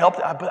happen, He helped,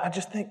 but I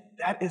just think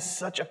that is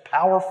such a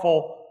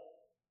powerful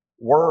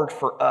word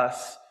for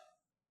us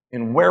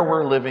in where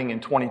we're living in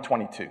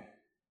 2022.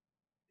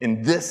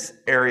 In this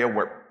area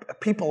where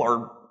people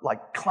are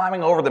like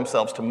climbing over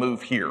themselves to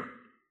move here,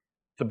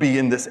 to be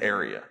in this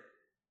area.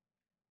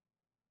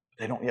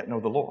 They don't yet know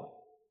the Lord.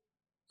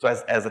 So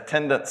as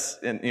attendance,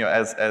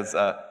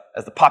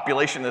 as the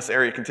population in this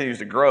area continues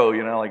to grow,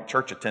 like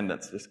church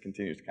attendance just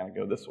continues to kind of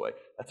go this way.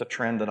 That's a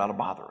trend that ought to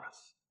bother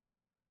us.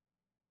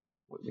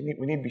 We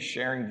need to be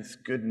sharing this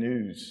good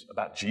news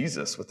about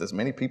Jesus with as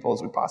many people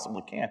as we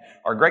possibly can.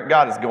 Our great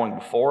God is going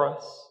before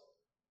us.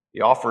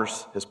 He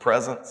offers His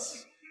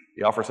presence.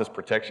 He offers His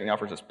protection. He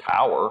offers His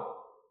power.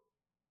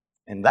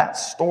 And that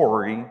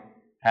story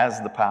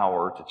has the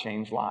power to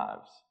change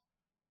lives.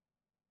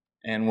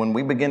 And when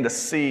we begin to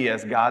see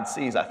as God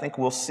sees, I think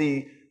we'll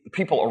see the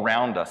people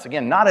around us,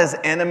 again, not as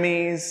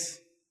enemies,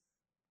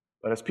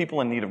 but as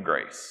people in need of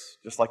grace,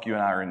 just like you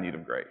and I are in need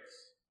of grace.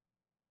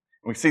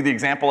 We see the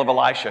example of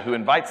Elisha, who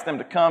invites them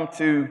to come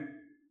to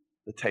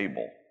the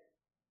table.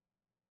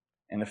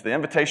 And if the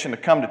invitation to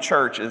come to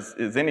church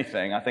is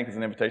anything, I think it's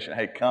an invitation,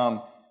 hey,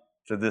 come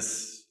to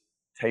this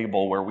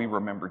table where we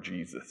remember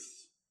Jesus.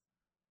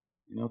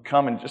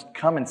 Come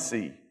and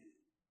see.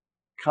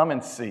 Come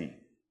and see.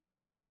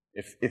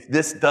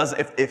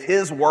 If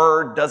His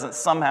word doesn't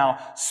somehow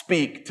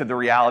speak to the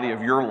reality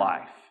of your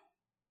life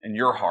and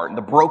your heart and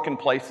the broken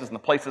places and the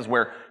places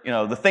where,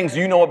 the things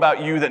you know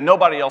about you that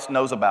nobody else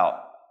knows about,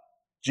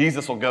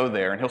 Jesus will go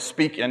there and He'll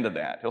speak into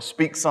that. He'll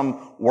speak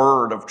some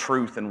word of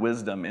truth and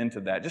wisdom into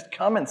that. Just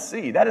come and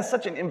see. That is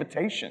such an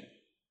invitation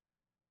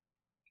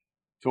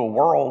to a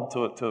world,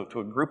 to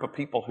a group of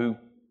people who,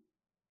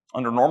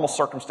 under normal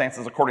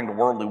circumstances, according to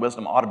worldly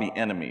wisdom, ought to be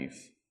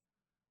enemies.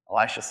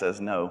 Elisha says,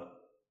 no,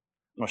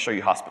 I'm going to show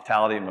you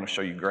hospitality. I'm going to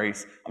show you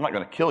grace. I'm not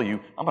going to kill you.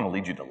 I'm going to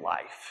lead you to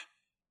life.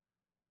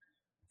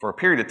 For a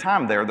period of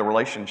time there, the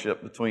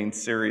relationship between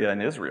Syria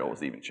and Israel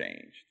was even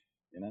changed.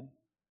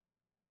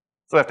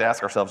 So we have to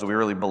ask ourselves, do we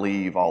really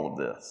believe all of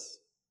this?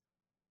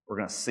 We're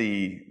going to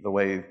see the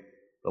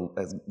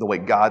way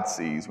God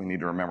sees. We need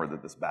to remember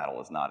that this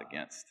battle is not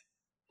against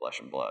flesh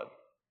and blood.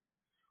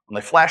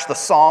 When they flash the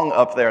song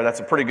up there, that's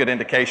a pretty good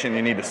indication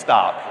you need to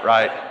stop,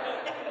 right?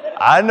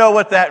 I know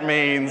what that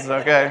means,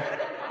 okay?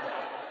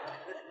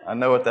 I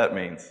know what that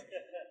means.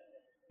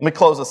 Let me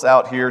close us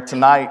out here.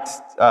 Tonight,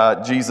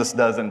 Jesus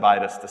does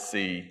invite us to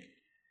see.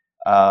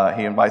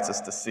 He invites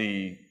us to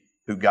see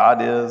who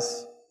God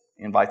is.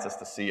 He invites us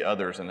to see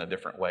others in a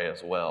different way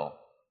as well.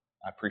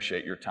 I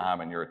appreciate your time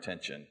and your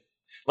attention.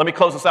 Let me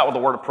close us out with a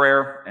word of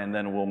prayer, and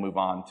then we'll move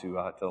on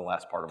to the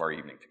last part of our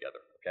evening together,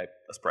 okay?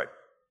 Let's pray.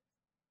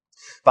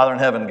 Father in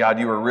heaven, God,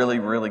 you are really,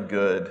 really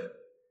good,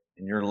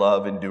 and your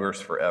love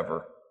endures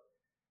forever.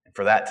 And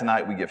for that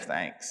tonight, we give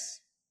thanks.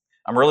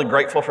 I'm really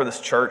grateful for this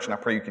church, and I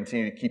pray you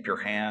continue to keep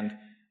your hand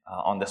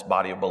on this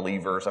body of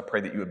believers. I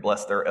pray that you would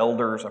bless their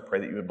elders. I pray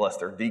that you would bless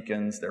their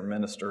deacons, their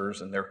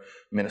ministers, and their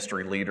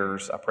ministry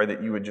leaders. I pray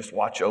that you would just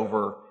watch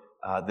over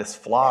this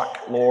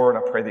flock, Lord.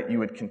 I pray that you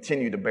would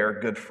continue to bear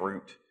good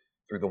fruit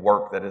through the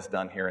work that is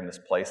done here in this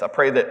place. I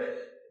pray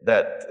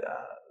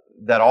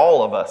that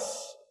all of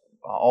us,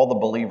 all the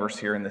believers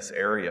here in this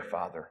area,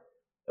 Father,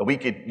 that we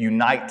could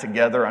unite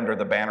together under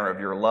the banner of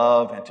your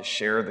love and to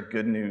share the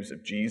good news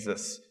of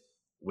Jesus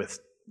with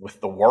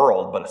the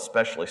world, but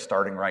especially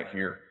starting right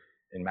here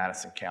in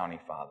Madison County,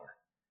 Father.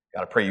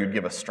 God, I pray you'd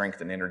give us strength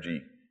and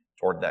energy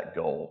toward that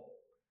goal.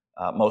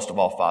 Most of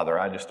all, Father,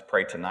 I just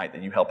pray tonight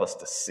that you help us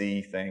to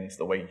see things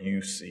the way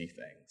you see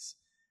things.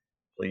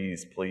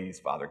 Please,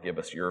 please, Father, give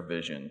us your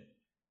vision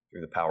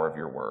through the power of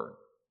your word.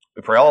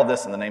 We pray all of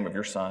this in the name of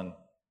your Son,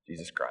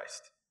 Jesus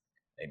Christ.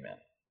 Amen.